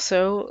cancer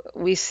also,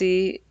 we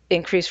see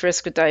increased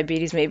risk with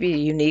diabetes, maybe a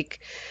unique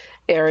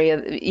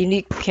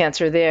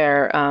cancer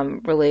there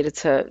related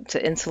to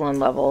insulin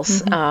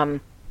levels.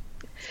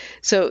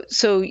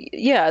 So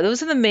yeah,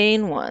 those are the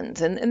main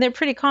ones, and they're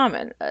pretty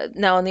common.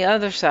 Now, on the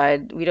other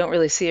side, we don't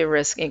really see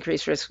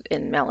increased risk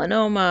in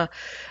melanoma,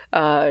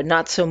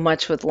 not so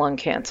much with lung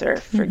cancer,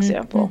 for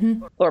example,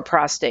 or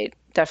prostate.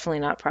 Definitely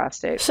not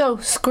prostate. So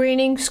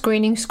screening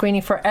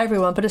for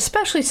everyone, but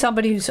especially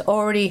somebody who's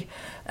already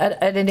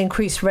at an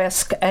increased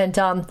risk, and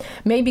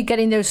maybe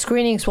getting those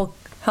screenings will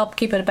help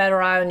keep a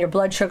better eye on your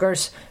blood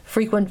sugars.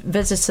 Frequent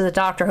visits to the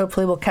doctor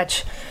hopefully will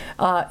catch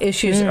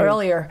issues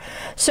earlier.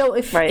 So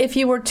if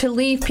you were to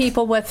leave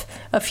people with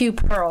a few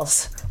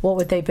pearls, what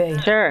would they be?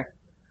 Sure.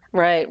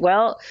 Right.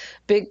 Well,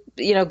 big,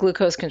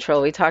 glucose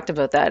control. We talked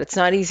about that. It's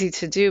not easy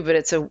to do, but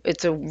it's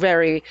a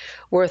very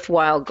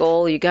worthwhile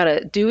goal. You got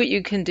to do what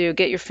you can do.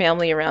 Get your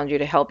family around you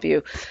to help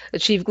you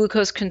achieve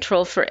glucose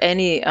control for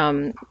any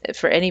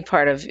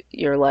part of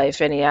your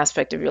life, any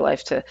aspect of your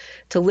life, to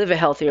live a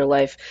healthier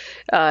life.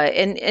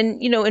 And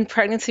in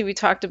pregnancy, we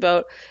talked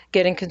about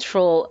getting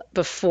control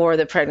before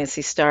the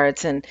pregnancy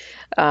starts, and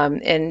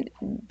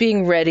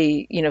being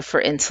ready,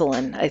 for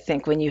insulin. I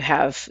think when you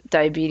have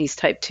diabetes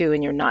type 2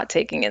 and you're not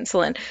taking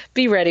insulin,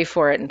 be ready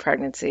for it in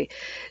pregnancy,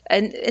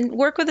 and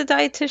work with a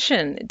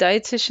dietitian.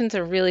 Dietitians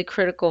are really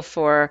critical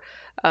for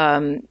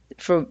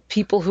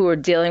people who are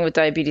dealing with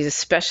diabetes,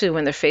 especially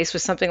when they're faced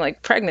with something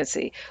like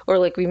pregnancy or,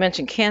 like we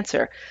mentioned,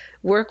 cancer.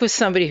 Work with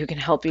somebody who can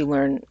help you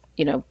learn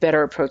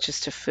better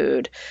approaches to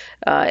food.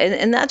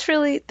 And that's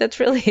really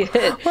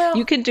it. Well,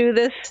 you can do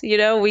this,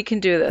 we can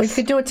do this. We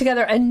can do it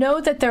together, and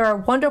know that there are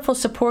wonderful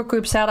support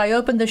groups out. I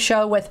opened the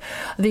show with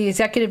the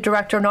executive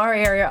director in our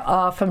area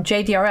from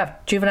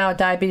JDRF, Juvenile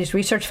Diabetes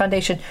Research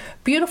Foundation.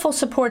 Beautiful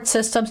support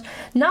systems,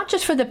 not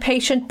just for the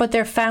patient, but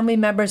their family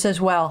members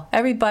as well.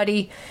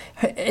 Everybody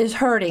is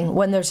hurting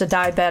when there's a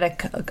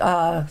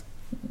diabetic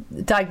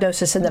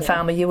diagnosis in the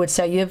family, you would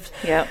say.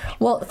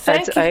 Well,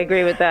 I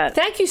agree with that.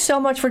 Thank you so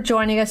much for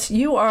joining us.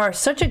 You are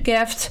such a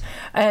gift,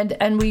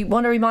 and we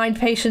want to remind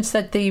patients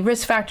that the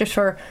risk factors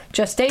for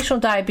gestational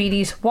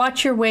diabetes: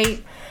 watch your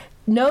weight,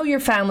 know your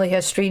family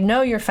history,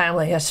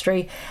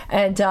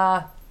 and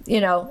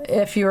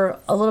if you're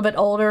a little bit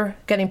older,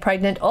 getting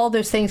pregnant, all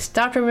those things.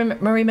 Dr.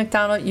 Marie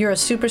McDonald, you're a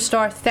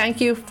superstar. Thank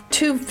you.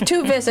 Two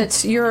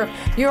visits. You're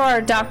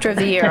our Doctor of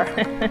the Year.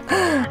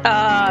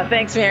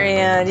 Thanks,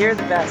 Marianne. You're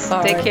the best.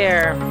 Take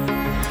care.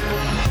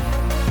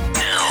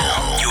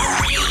 Now, your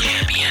real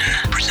champion,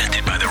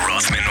 presented by the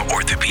Rothman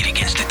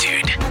Orthopedic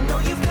Institute. I know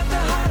you've got the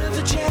heart of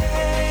a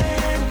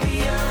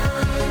champion.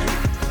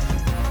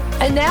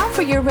 And now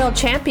for your real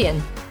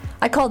champion.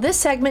 I call this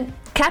segment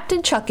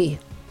Captain Chucky.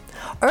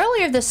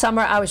 Earlier this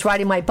summer, I was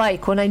riding my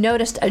bike when I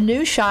noticed a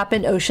new shop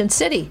in Ocean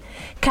City,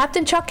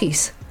 Captain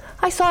Chucky's.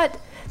 I thought,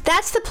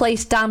 that's the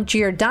place Dom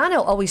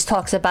Giordano always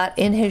talks about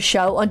in his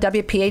show on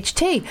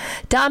WPHT.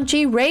 Dom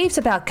G raves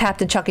about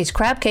Captain Chucky's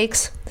crab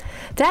cakes.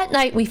 That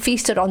night, we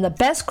feasted on the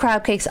best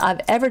crab cakes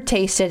I've ever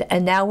tasted,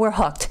 and now we're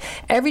hooked.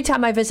 Every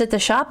time I visit the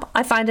shop,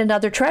 I find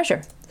another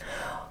treasure.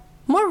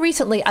 More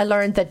recently, I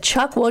learned that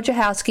Chuck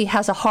Wojciechowski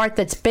has a heart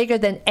that's bigger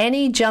than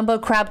any jumbo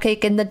crab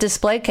cake in the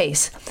display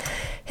case.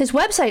 His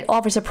website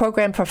offers a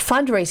program for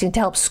fundraising to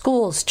help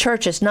schools,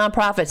 churches,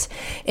 nonprofits.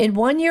 In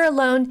 1 year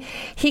alone,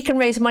 he can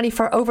raise money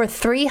for over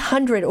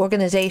 300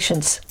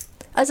 organizations.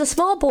 As a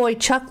small boy,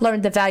 Chuck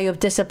learned the value of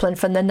discipline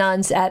from the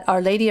nuns at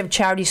Our Lady of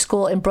Charity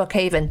School in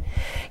Brookhaven.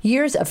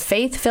 Years of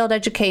faith-filled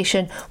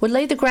education would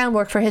lay the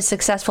groundwork for his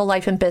successful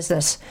life and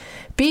business.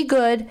 Be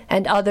good,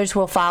 and others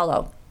will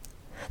follow.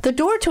 The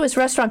door to his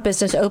restaurant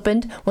business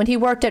opened when he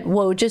worked at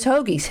Woj's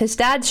Hoagies, his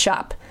dad's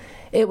shop.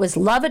 It was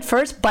love at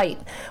first bite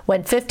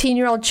when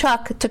 15-year-old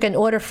Chuck took an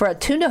order for a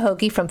tuna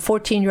hoagie from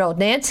 14-year-old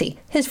Nancy,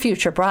 his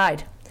future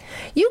bride.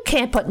 You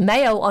can't put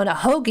mayo on a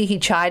hoagie, he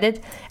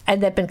chided,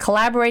 and they've been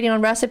collaborating on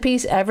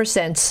recipes ever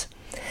since.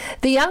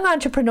 The young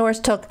entrepreneurs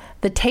took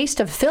the taste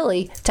of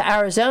Philly to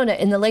Arizona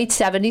in the late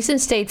 70s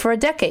and stayed for a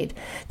decade.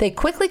 They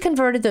quickly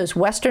converted those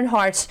Western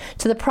hearts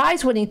to the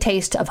prize-winning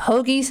taste of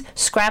hoagies,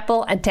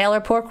 scrapple, and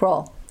Taylor pork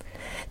roll.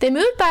 They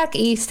moved back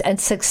east and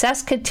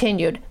success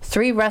continued.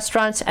 3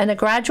 restaurants and a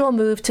gradual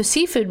move to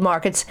seafood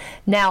markets,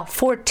 now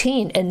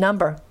 14 in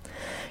number.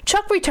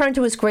 Chuck returned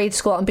to his grade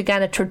school and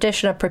began a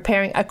tradition of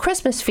preparing a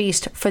Christmas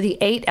feast for the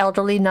 8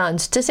 elderly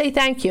nuns to say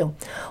thank you.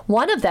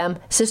 One of them,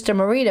 Sister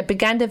Marita,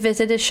 began to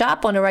visit his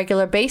shop on a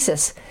regular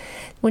basis.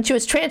 When she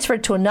was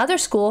transferred to another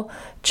school,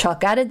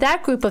 Chuck added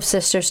that group of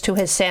sisters to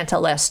his Santa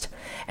list.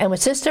 And when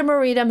Sister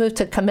Marita moved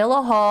to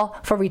Camilla Hall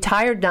for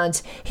retired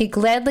nuns, he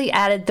gladly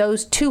added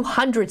those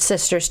 200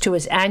 sisters to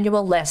his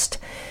annual list.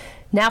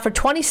 Now for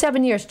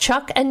 27 years,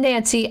 Chuck and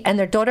Nancy and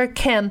their daughter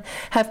Kim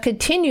have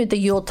continued the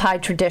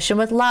Yuletide tradition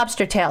with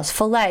lobster tails,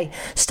 filet,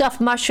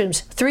 stuffed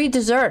mushrooms, 3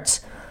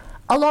 desserts,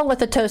 along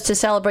with a toast to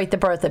celebrate the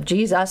birth of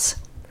Jesus.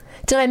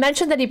 Did I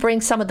mention that he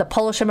brings some of the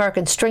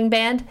Polish-American string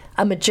band,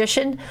 a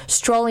magician,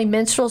 strolling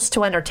minstrels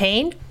to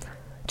entertain?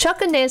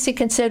 Chuck and Nancy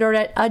consider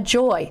it a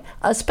joy,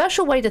 a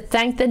special way to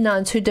thank the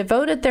nuns who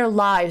devoted their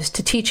lives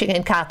to teaching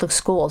in Catholic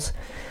schools.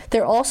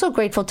 They're also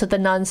grateful to the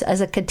nuns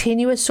as a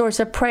continuous source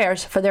of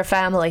prayers for their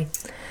family.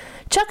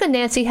 Chuck and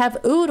Nancy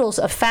have oodles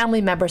of family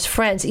members,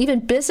 friends, even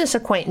business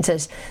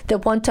acquaintances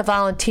that want to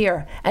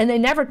volunteer, and they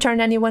never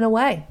turn anyone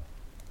away.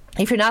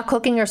 If you're not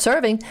cooking or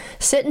serving,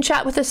 sit and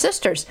chat with the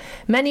sisters,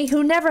 many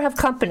who never have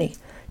company.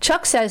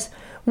 Chuck says,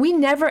 we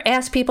never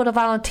ask people to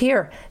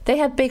volunteer. They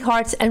have big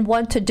hearts and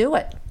want to do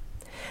it.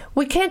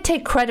 We can't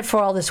take credit for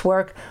all this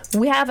work.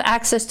 We have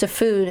access to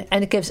food,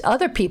 and it gives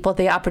other people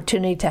the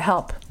opportunity to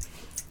help.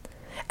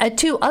 At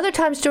 2 other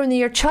times during the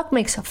year, Chuck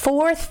makes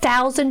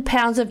 4,000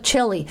 pounds of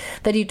chili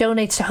that he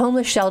donates to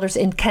homeless shelters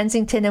in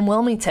Kensington and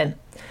Wilmington.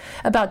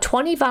 About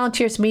 20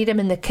 volunteers meet him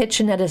in the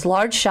kitchen at his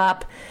large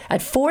shop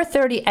at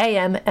 4:30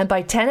 a.m., and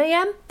by 10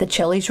 a.m., the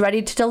chili's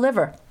ready to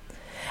deliver.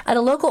 At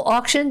a local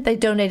auction, they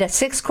donate a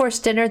 6-course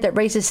dinner that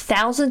raises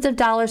thousands of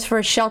dollars for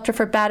a shelter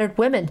for battered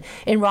women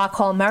in Rock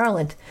Hall,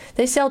 Maryland.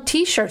 They sell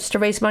T-shirts to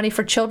raise money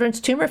for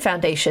Children's Tumor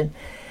Foundation.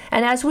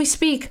 And as we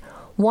speak,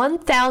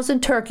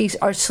 1,000 turkeys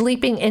are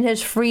sleeping in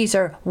his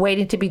freezer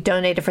waiting to be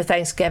donated for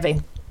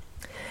Thanksgiving.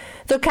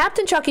 Though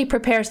Captain Chucky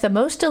prepares the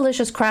most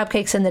delicious crab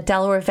cakes in the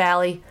Delaware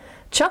Valley,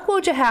 Chuck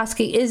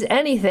Wojciechowski is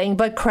anything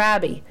but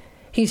crabby.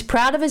 He's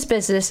proud of his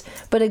business,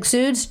 but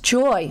exudes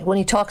joy when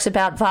he talks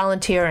about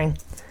volunteering.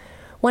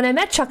 When I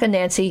met Chuck and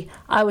Nancy,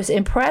 I was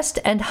impressed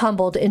and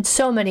humbled in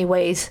so many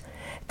ways.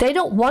 They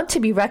don't want to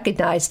be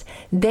recognized.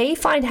 They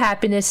find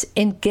happiness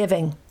in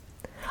giving.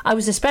 I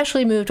was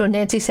especially moved when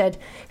Nancy said,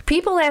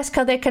 "People ask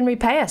how they can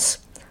repay us."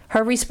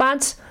 Her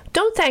response,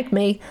 "Don't thank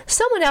me.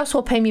 Someone else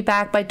will pay me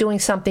back by doing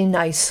something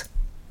nice."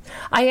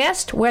 I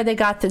asked where they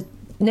got the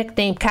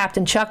nickname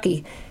Captain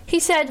Chucky. He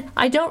said,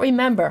 "I don't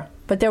remember,"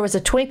 but there was a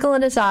twinkle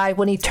in his eye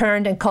when he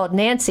turned and called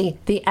Nancy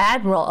the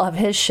admiral of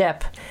his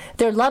ship.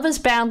 Their love is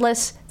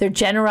boundless. Their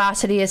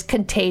generosity is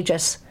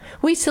contagious.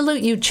 We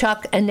salute you,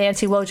 Chuck and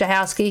Nancy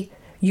Wojciechowski.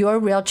 You're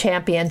real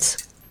champions.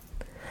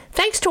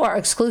 Thanks to our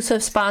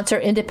exclusive sponsor,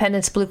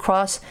 Independence Blue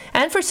Cross,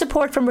 and for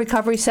support from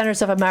Recovery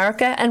Centers of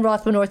America and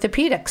Rothman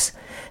Orthopedics.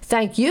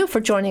 Thank you for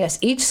joining us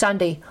each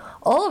Sunday.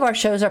 All of our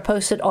shows are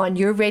posted on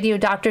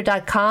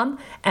yourradiodoctor.com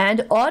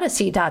and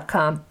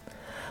Odyssey.com.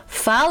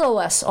 Follow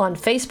us on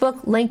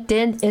Facebook,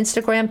 LinkedIn,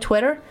 Instagram,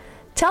 Twitter.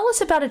 Tell us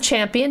about a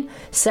champion.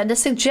 Send a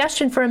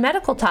suggestion for a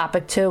medical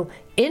topic to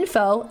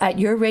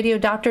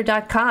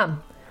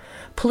info@yourradiodoctor.com.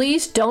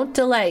 Please don't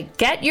delay.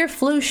 Get your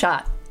flu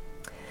shot.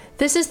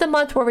 This is the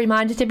month we're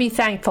reminded to be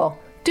thankful.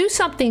 Do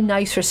something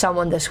nice for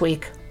someone this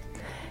week.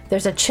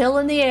 There's a chill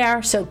in the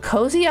air, so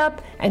cozy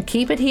up and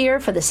keep it here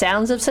for the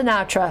sounds of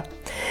Sinatra.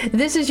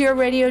 This is your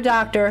radio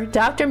doctor,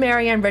 Dr.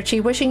 Marianne Ritchie,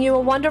 wishing you a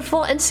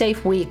wonderful and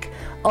safe week.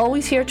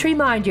 Always here to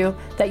remind you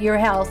that your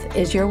health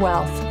is your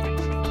wealth.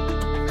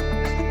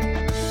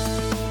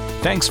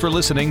 Thanks for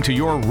listening to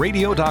Your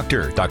Radio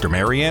Doctor, Dr.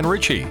 Marianne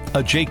Ritchie,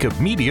 a Jacob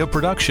Media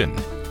production.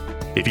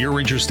 If you're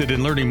interested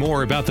in learning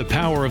more about the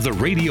power of the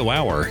radio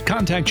hour,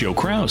 contact Joe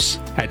Kraus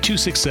at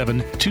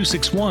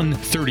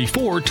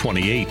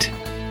 267-261-3428.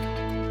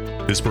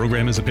 This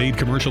program is a paid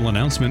commercial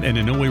announcement and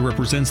in no way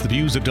represents the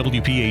views of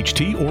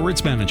WPHT or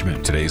its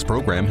management. Today's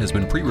program has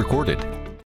been pre-recorded.